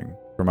everything,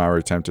 from our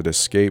attempted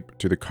escape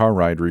to the car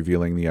ride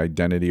revealing the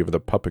identity of the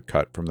puppet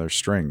cut from their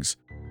strings.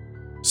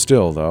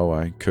 Still, though,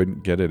 I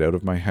couldn't get it out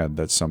of my head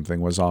that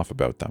something was off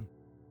about them.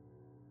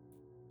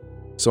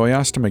 So I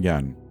asked him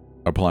again,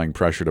 applying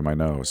pressure to my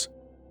nose.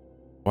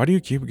 "Why do you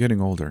keep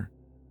getting older?"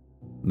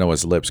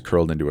 Noah's lips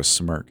curled into a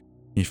smirk.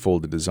 He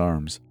folded his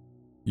arms.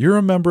 "You're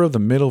a member of the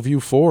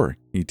Middleview Four,"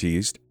 he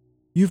teased.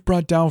 "You've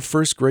brought down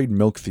first-grade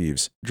milk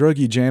thieves,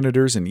 druggy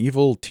janitors, and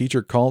evil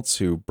teacher cults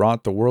who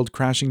brought the world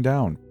crashing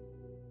down."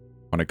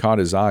 When I caught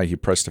his eye, he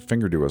pressed a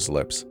finger to his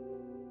lips.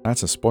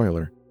 "That's a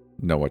spoiler,"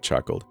 Noah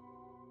chuckled.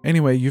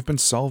 "Anyway, you've been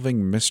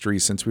solving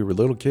mysteries since we were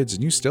little kids,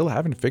 and you still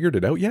haven't figured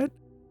it out yet?"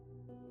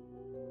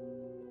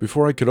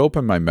 Before I could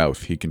open my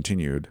mouth, he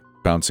continued,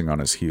 bouncing on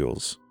his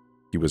heels.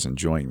 He was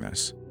enjoying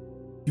this.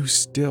 "You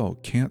still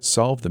can't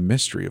solve the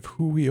mystery of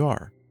who we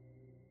are."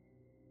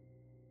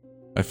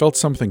 I felt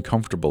something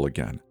comfortable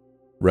again,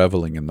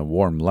 reveling in the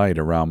warm light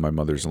around my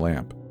mother's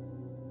lamp.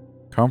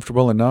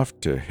 Comfortable enough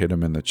to hit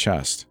him in the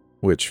chest,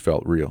 which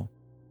felt real.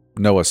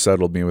 Noah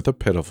settled me with a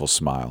pitiful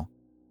smile.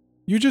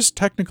 "You just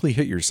technically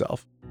hit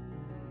yourself."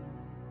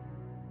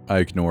 I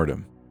ignored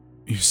him.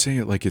 "You say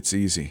it like it's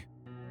easy."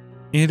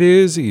 "It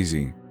is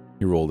easy,"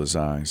 he rolled his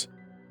eyes.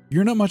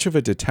 "You're not much of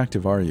a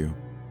detective, are you?"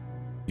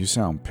 "You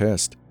sound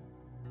pissed."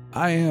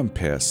 "I am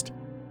pissed.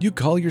 You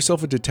call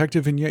yourself a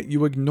detective and yet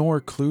you ignore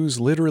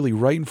clues literally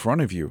right in front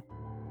of you.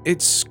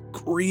 It's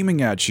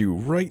screaming at you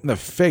right in the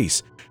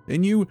face,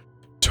 and you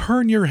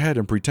turn your head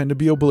and pretend to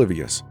be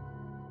oblivious."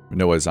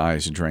 Noah's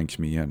eyes drank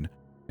me in,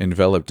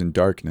 enveloped in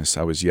darkness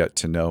I was yet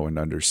to know and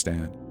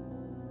understand.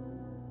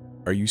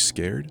 "Are you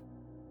scared?"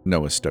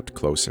 Noah stepped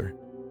closer.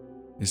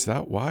 "Is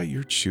that why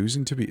you're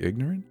choosing to be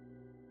ignorant?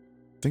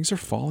 Things are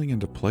falling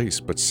into place,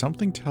 but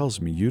something tells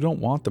me you don't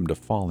want them to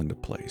fall into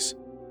place.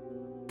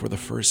 For the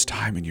first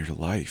time in your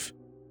life,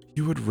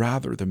 you would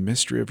rather the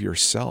mystery of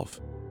yourself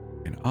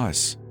and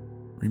us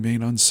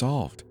remain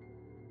unsolved."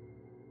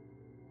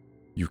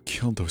 "You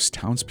killed those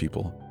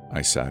townspeople,"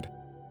 I said.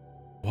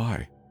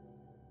 "Why?"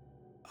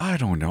 "I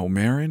don't know,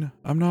 Marin.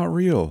 I'm not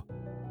real."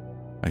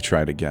 I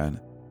tried again.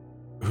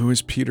 "Who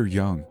is Peter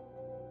Young?"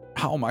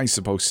 "How am I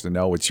supposed to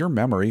know? It's your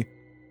memory."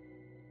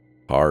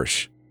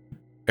 Harsh.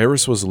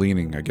 Eris was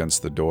leaning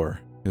against the door,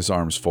 his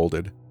arms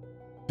folded.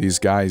 These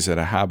guys had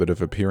a habit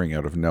of appearing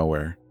out of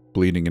nowhere,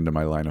 bleeding into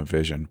my line of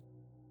vision.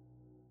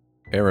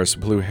 Eris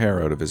blew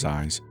hair out of his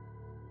eyes.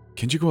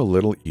 "Can't you go a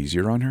little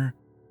easier on her?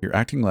 You're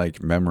acting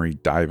like memory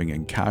diving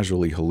and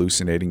casually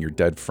hallucinating your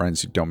dead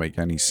friends who don't make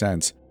any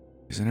sense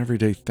is an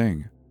everyday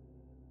thing."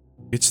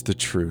 "It's the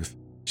truth.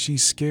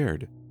 She's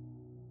scared."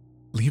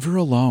 "Leave her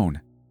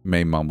alone,"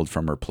 May mumbled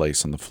from her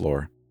place on the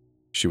floor.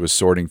 She was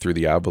sorting through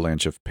the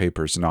avalanche of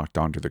papers knocked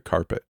onto the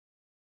carpet.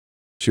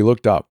 She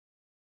looked up,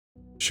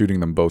 shooting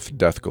them both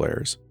death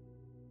glares.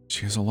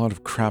 "She has a lot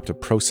of crap to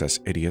process,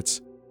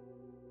 idiots."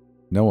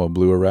 Noah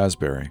blew a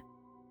raspberry.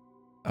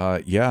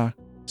 Yeah,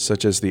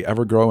 such as the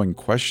ever-growing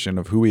question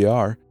of who we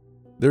are.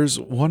 There's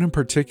one in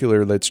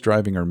particular that's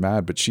driving her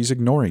mad, but she's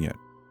ignoring it."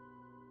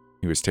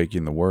 He was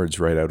taking the words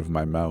right out of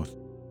my mouth.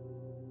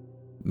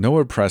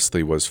 Noah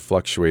Presley was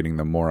fluctuating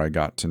the more I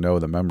got to know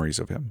the memories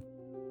of him,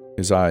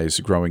 his eyes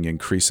growing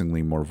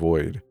increasingly more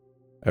void,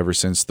 ever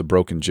since the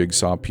broken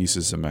jigsaw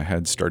pieces in my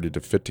head started to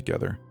fit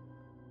together.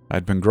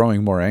 I'd been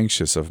growing more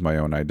anxious of my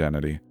own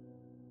identity,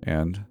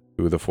 and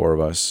who the four of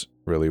us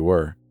really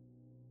were.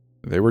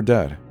 They were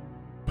dead,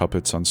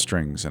 puppets on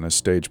strings in a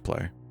stage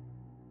play.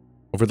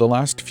 Over the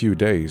last few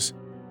days,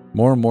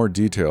 more and more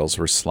details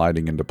were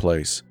sliding into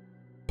place,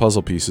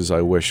 puzzle pieces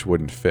I wish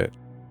wouldn't fit,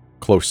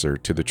 closer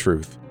to the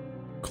truth.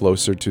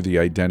 Closer to the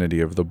identity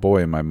of the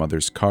boy in my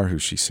mother's car who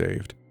she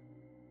saved.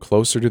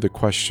 Closer to the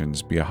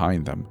questions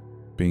behind them,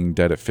 being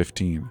dead at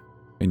 15,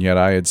 and yet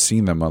I had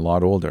seen them a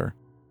lot older,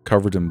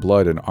 covered in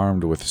blood and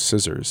armed with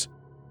scissors.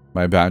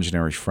 My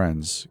imaginary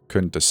friends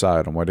couldn't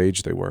decide on what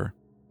age they were.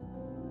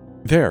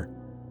 "There!"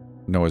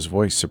 Noah's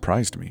voice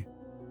surprised me.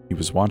 He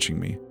was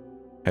watching me,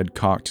 head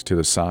cocked to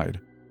the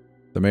side.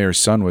 The mayor's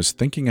son was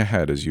thinking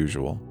ahead as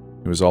usual.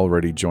 He was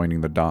already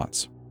joining the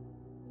dots.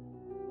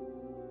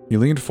 He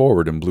leaned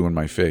forward and blew in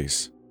my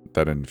face,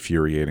 that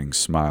infuriating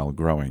smile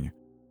growing.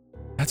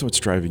 That's what's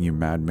driving you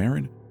mad,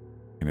 Marin.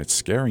 And it's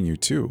scaring you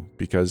too,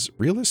 because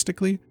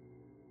realistically,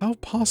 how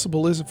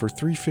possible is it for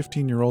 3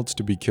 15-year-olds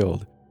to be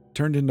killed,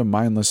 turned into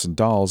mindless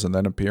dolls, and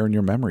then appear in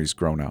your memories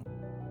grown up?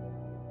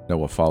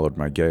 Noah followed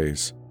my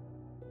gaze.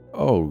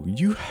 Oh,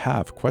 you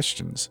have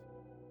questions.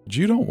 But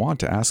you don't want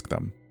to ask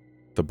them.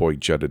 The boy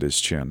jutted his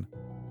chin.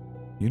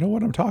 You know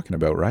what I'm talking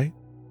about, right?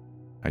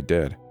 I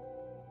did.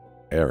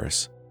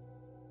 Eris.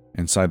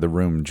 Inside the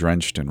room,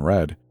 drenched in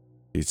red,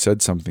 he'd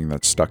said something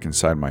that stuck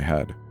inside my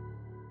head.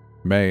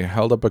 May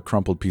held up a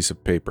crumpled piece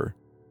of paper.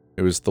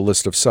 It was the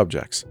list of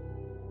subjects.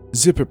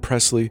 Zip it,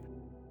 Presley.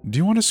 Do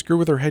you want to screw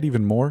with her head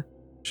even more?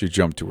 She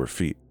jumped to her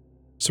feet.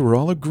 So we're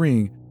all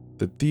agreeing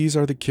that these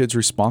are the kids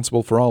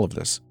responsible for all of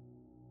this.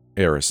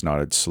 Eris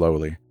nodded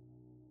slowly.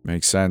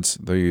 Makes sense.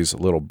 These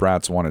little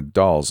brats wanted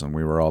dolls and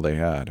we were all they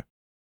had.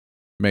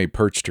 May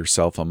perched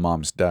herself on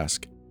Mom's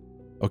desk.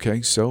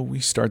 Okay, so we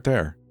start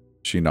there.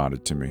 She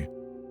nodded to me.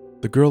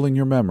 The girl in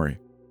your memory.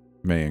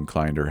 May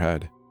inclined her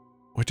head.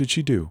 What did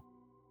she do?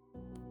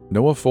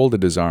 Noah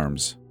folded his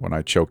arms when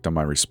I choked on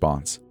my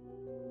response.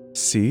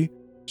 See?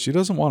 She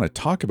doesn't want to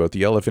talk about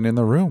the elephant in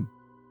the room.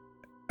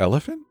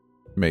 Elephant?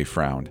 May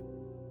frowned.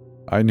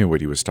 I knew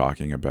what he was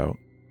talking about,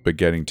 but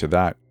getting to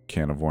that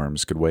can of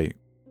worms could wait.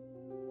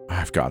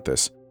 I've got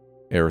this,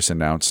 Eris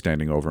announced,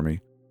 standing over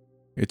me.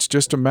 It's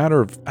just a matter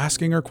of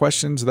asking her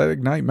questions that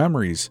ignite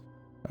memories.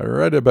 I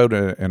read about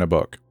it in a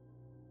book.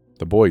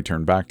 The boy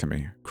turned back to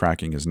me,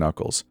 cracking his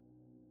knuckles.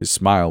 His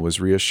smile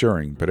was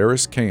reassuring, but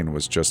Eris Kane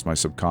was just my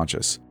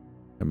subconscious,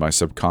 and my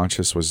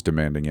subconscious was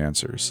demanding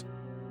answers.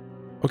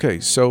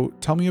 Okay, so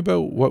tell me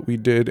about what we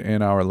did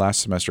in our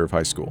last semester of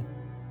high school.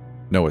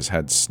 Noah's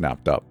head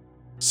snapped up.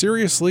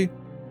 Seriously?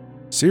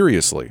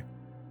 Seriously.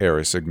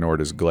 Eris ignored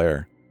his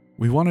glare.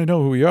 We want to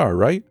know who we are,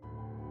 right?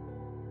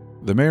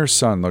 The mayor's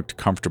son looked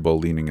comfortable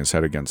leaning his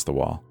head against the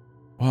wall.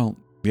 Well,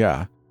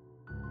 yeah.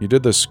 He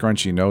did the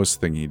scrunchy nose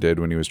thing he did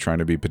when he was trying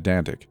to be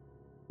pedantic.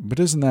 But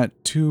isn't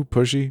that too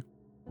pushy?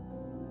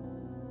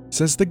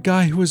 Says the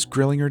guy who was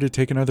grilling her to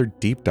take another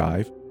deep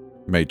dive.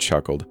 May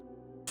chuckled,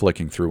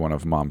 flicking through one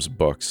of Mom's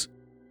books.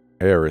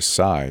 Eris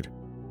sighed.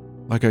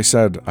 Like I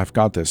said, I've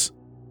got this.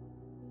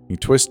 He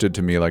twisted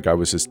to me like I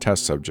was his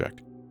test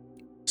subject.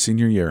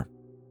 Senior year,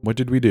 what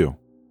did we do?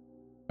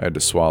 I had to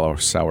swallow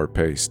sour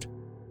paste.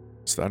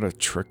 Is that a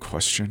trick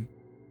question?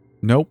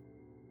 Nope.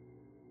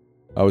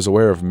 I was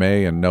aware of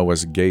May and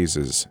Noah's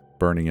gazes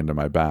burning into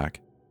my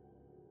back.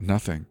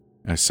 Nothing,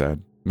 I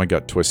said, my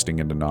gut twisting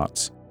into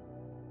knots.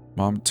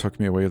 Mom took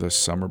me away this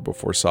summer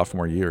before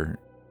sophomore year.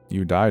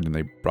 You died and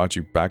they brought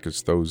you back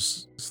as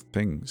those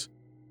things.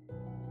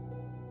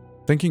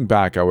 Thinking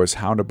back, I was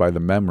hounded by the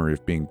memory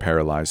of being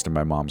paralyzed in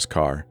my mom's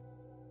car.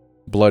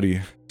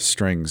 Bloody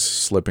strings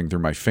slipping through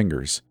my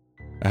fingers,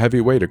 a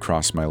heavy weight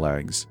across my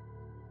legs.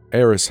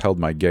 Eris held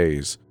my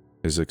gaze,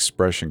 his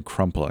expression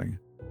crumpling.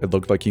 It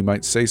looked like he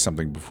might say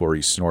something before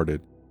he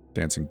snorted,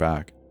 dancing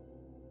back.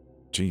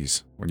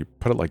 Geez, when you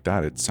put it like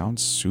that, it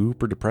sounds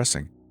super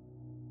depressing.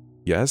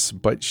 Yes,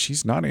 but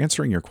she's not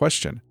answering your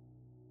question.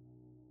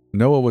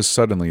 Noah was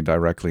suddenly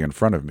directly in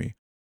front of me.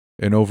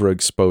 In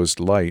overexposed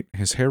light,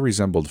 his hair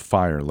resembled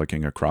fire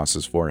licking across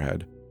his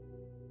forehead.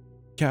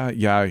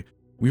 Yeah,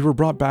 we were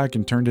brought back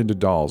and turned into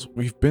dolls.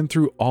 We've been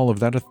through all of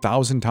that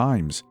 1,000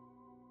 times.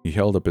 He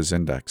held up his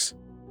index.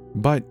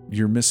 But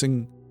you're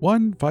missing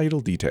one vital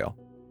detail.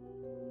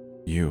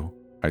 You,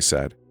 I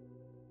said.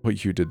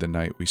 What you did the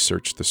night we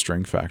searched the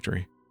string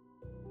factory.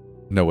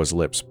 Noah's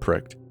lips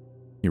pricked.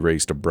 He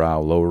raised a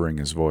brow, lowering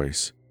his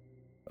voice.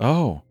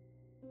 Oh,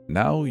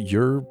 now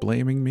you're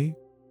blaming me?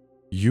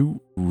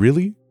 You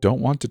really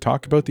don't want to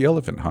talk about the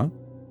elephant, huh?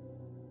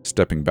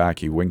 Stepping back,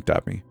 he winked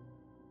at me.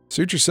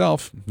 Suit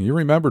yourself. You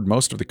remembered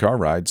most of the car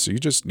ride, so you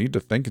just need to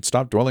think and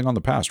stop dwelling on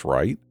the past,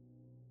 right?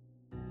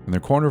 In the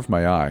corner of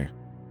my eye,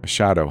 a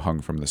shadow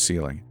hung from the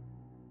ceiling.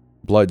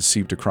 Blood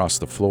seeped across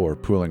the floor,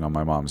 pooling on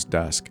my mom's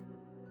desk.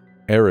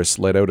 Eris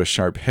let out a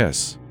sharp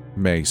hiss,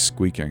 May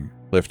squeaking,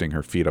 lifting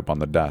her feet up on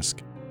the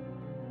desk.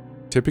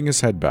 Tipping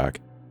his head back,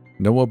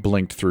 Noah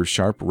blinked through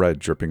sharp red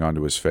dripping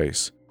onto his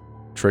face,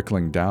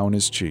 trickling down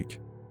his cheek,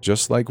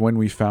 just like when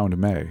we found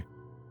May.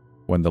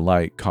 When the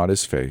light caught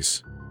his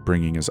face,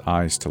 bringing his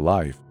eyes to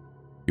life,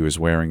 he was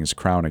wearing his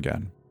crown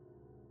again.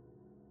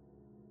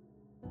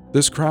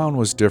 This crown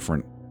was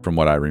different from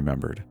what I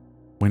remembered,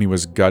 when he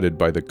was gutted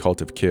by the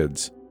cult of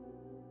kids.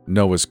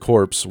 Noah's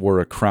corpse wore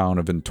a crown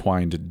of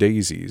entwined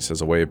daisies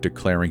as a way of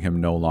declaring him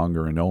no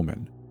longer an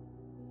omen.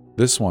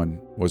 This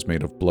one was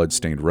made of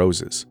blood-stained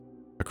roses,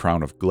 a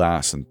crown of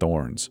glass and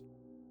thorns.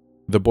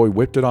 The boy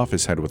whipped it off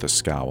his head with a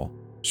scowl,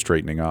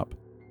 straightening up.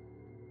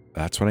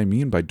 That's what I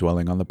mean by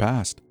dwelling on the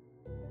past.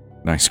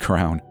 Nice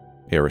crown,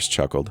 Eris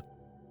chuckled.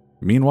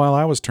 Meanwhile,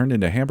 I was turned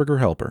into hamburger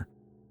helper.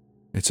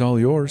 It's all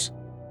yours.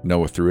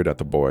 Noah threw it at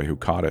the boy, who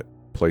caught it,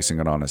 placing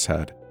it on his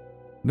head.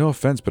 No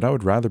offense, but I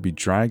would rather be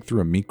dragged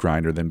through a meat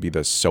grinder than be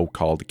the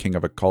so-called king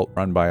of a cult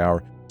run by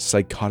our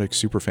psychotic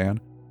superfan.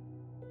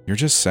 You're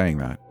just saying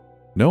that.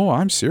 No,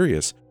 I'm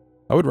serious.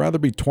 I would rather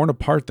be torn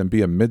apart than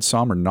be a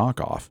Midsummer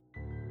knockoff.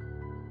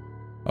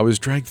 I was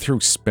dragged through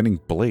spinning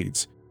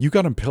blades. You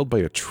got impaled by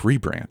a tree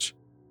branch.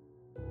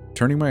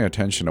 Turning my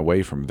attention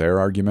away from their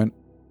argument,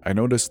 I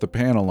noticed the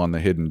panel on the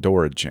hidden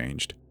door had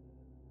changed.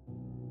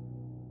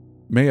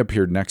 May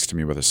appeared next to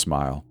me with a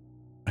smile.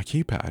 A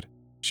keypad.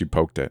 She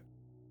poked it.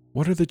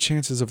 What are the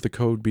chances of the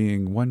code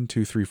being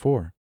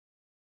 1234?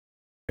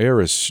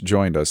 Eris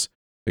joined us,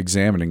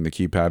 examining the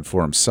keypad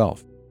for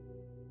himself.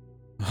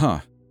 Huh.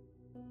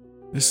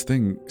 This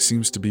thing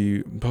seems to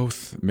be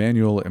both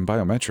manual and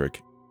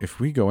biometric.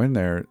 If we go in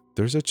there,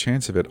 there's a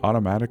chance of it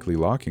automatically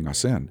locking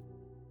us in.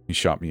 He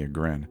shot me a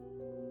grin.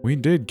 We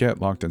did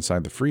get locked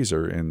inside the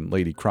freezer in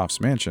Lady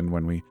Croft's mansion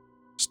when we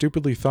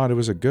stupidly thought it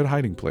was a good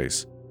hiding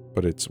place,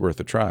 but it's worth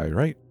a try,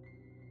 right?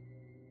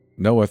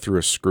 Noah threw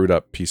a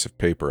screwed-up piece of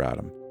paper at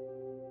him.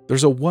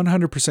 There's a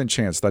 100%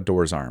 chance that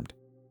door is armed.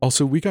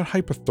 Also, we got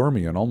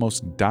hypothermia and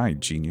almost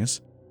died,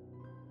 genius.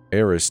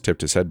 Eris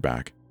tipped his head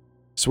back.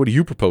 So what do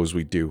you propose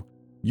we do?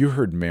 You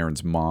heard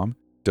Marin's mom.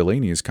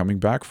 Delaney is coming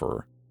back for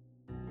her.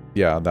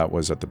 Yeah, that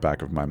was at the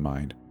back of my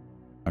mind.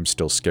 I'm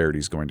still scared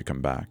he's going to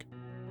come back.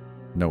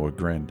 Noah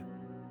grinned.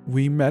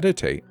 We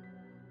meditate.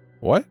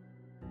 What?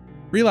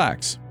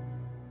 Relax.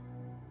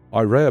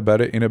 I read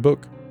about it in a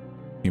book.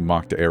 He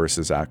mocked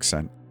Eris's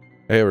accent.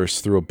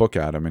 Eris threw a book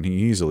at him and he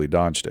easily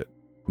dodged it.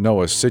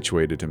 Noah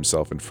situated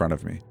himself in front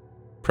of me,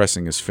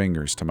 pressing his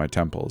fingers to my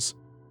temples,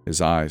 his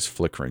eyes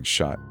flickering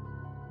shut.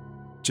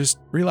 Just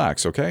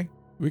relax, okay?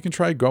 We can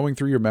try going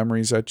through your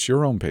memories at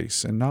your own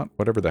pace and not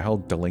whatever the hell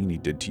Delaney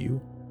did to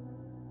you.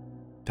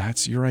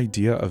 That's your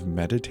idea of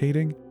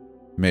meditating?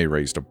 May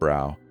raised a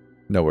brow.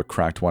 Noah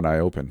cracked one eye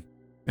open.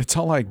 It's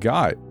all I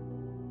got.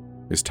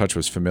 His touch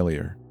was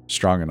familiar,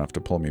 strong enough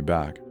to pull me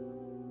back.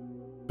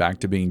 Back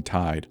to being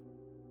tied,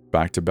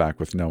 back to back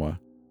with Noah,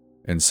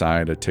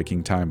 inside a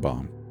ticking time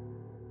bomb.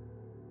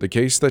 The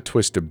case that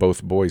twisted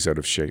both boys out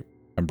of shape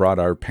and brought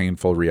our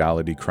painful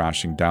reality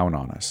crashing down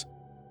on us.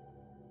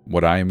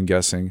 What I am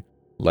guessing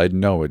led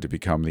Noah to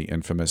become the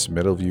infamous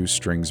Middleview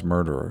Strings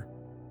murderer,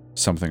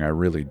 something I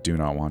really do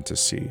not want to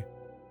see.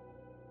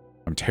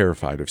 I'm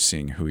terrified of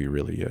seeing who he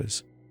really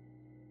is.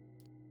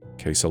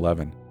 Case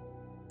 11.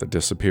 The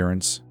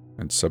disappearance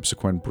and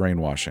subsequent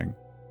brainwashing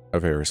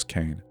of Eris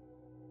Kane.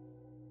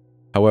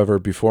 However,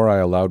 before I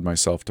allowed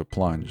myself to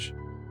plunge,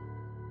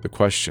 the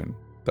question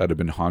that had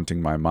been haunting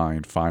my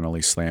mind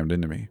finally slammed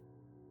into me.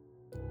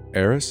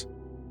 Eris?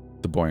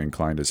 The boy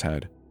inclined his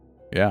head.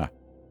 Yeah.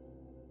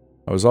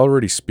 I was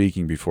already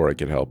speaking before I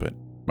could help it,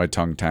 my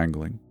tongue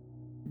tangling.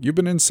 You've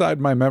been inside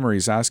my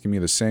memories asking me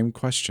the same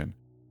question.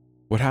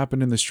 What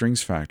happened in the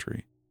strings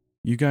factory?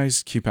 You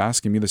guys keep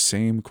asking me the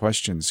same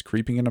questions,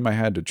 creeping into my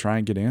head to try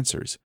and get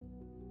answers.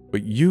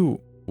 But you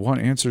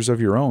want answers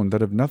of your own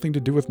that have nothing to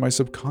do with my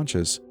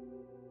subconscious.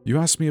 You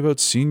asked me about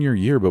senior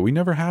year, but we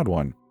never had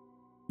one.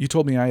 You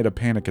told me I had a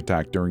panic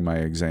attack during my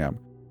exam,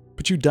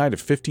 but you died at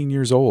 15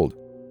 years old.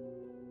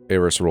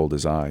 Eris rolled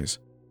his eyes.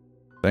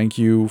 Thank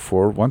you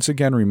for once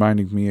again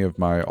reminding me of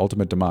my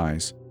ultimate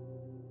demise.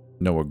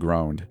 Noah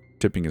groaned,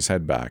 tipping his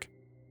head back.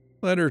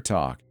 Let her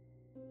talk.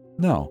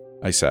 No,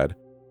 I said.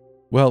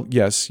 Well,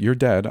 yes, you're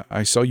dead.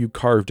 I saw you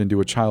carved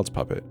into a child's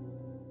puppet.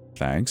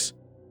 Thanks.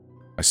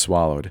 I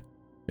swallowed.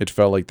 It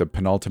felt like the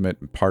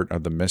penultimate part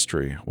of the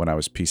mystery when I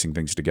was piecing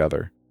things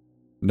together.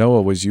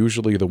 Noah was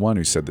usually the one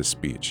who said this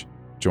speech,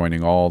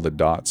 joining all the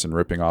dots and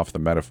ripping off the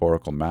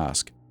metaphorical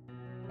mask.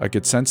 I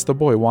could sense the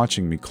boy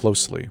watching me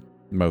closely,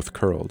 mouth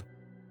curled.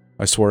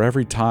 I swore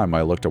every time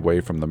I looked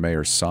away from the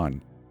mayor's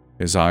son,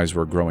 his eyes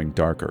were growing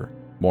darker,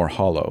 more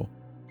hollow,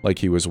 like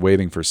he was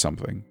waiting for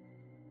something.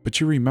 But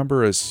you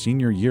remember a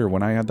senior year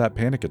when I had that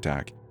panic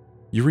attack.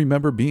 You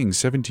remember being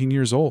 17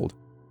 years old.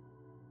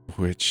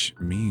 Which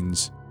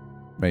means...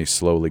 May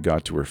slowly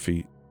got to her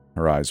feet,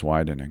 her eyes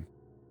widening.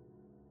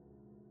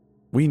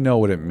 We know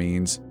what it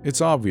means.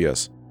 It's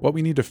obvious. What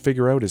we need to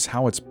figure out is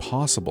how it's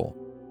possible.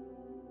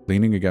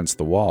 Leaning against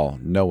the wall,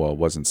 Noah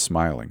wasn't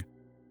smiling.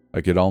 I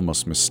could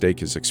almost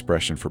mistake his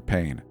expression for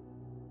pain.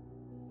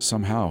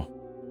 Somehow,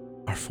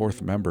 our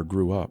fourth member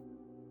grew up.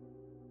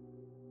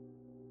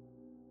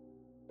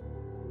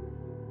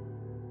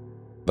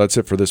 That's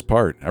it for this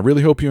part. I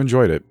really hope you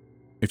enjoyed it.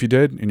 If you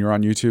did, and you're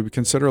on YouTube,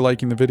 consider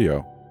liking the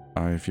video.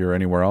 If you're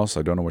anywhere else,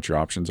 I don't know what your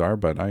options are,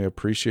 but I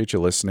appreciate you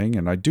listening,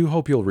 and I do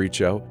hope you'll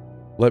reach out.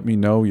 Let me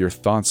know your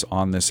thoughts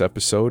on this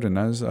episode and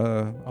as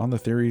on the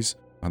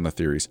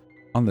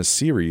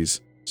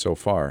series so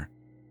far.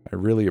 I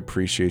really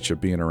appreciate you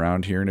being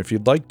around here, and if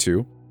you'd like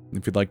to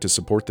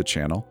support the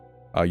channel,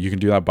 you can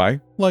do that by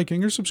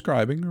liking or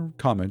subscribing or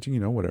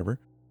commenting, whatever.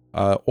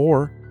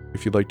 Or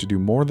if you'd like to do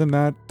more than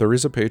that, there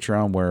is a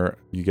Patreon where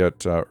you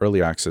get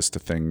early access to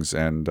things,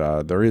 and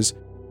there is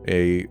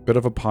a bit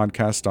of a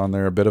podcast on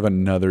there, a bit of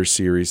another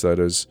series that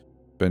has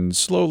been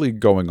slowly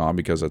going on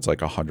because it's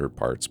like 100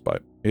 parts,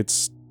 but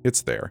it's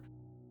there.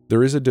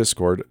 There is a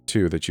Discord,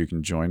 too, that you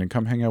can join and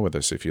come hang out with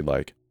us if you'd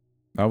like.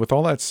 With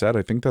all that said,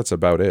 I think that's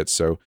about it,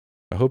 so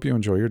I hope you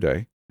enjoy your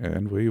day,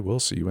 and we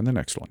will see you in the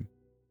next one.